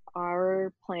day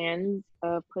our plans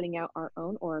of putting out our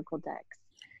own oracle decks.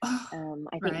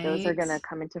 I think those are going to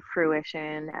come into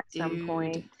fruition at some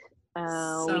point. We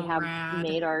have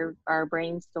made our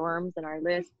brainstorms and our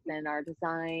lists and our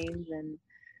designs, and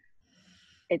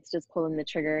it's just pulling the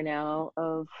trigger now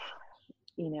of,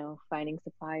 finding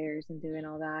suppliers and doing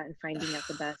all that and finding out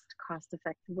the best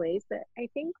cost-effective ways. But I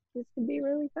think this could be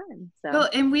really fun. So, well,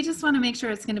 and we just want to make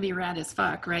sure it's going to be rad as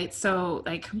fuck, right? So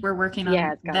like we're working on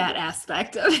that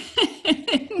aspect of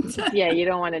it. Yeah, you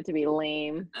don't want it to be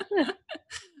lame.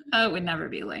 Oh, it would never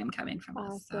be lame coming from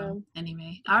us. So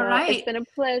anyway, all right. It's been a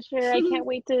pleasure. I can't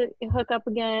wait to hook up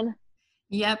again.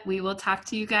 Yep, we will talk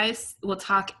to you guys. We'll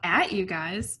talk at you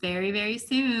guys very, very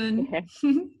soon.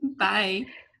 Okay. Bye.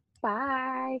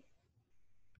 Bye.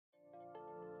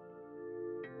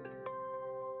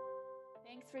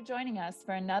 Thanks for joining us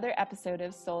for another episode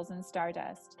of Souls and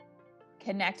Stardust.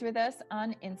 Connect with us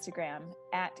on Instagram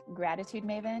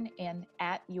 @GratitudeMaven and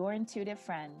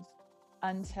 @YourIntuitiveFriend.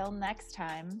 Until next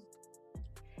time,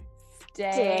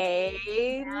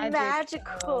 stay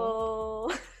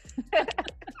magical.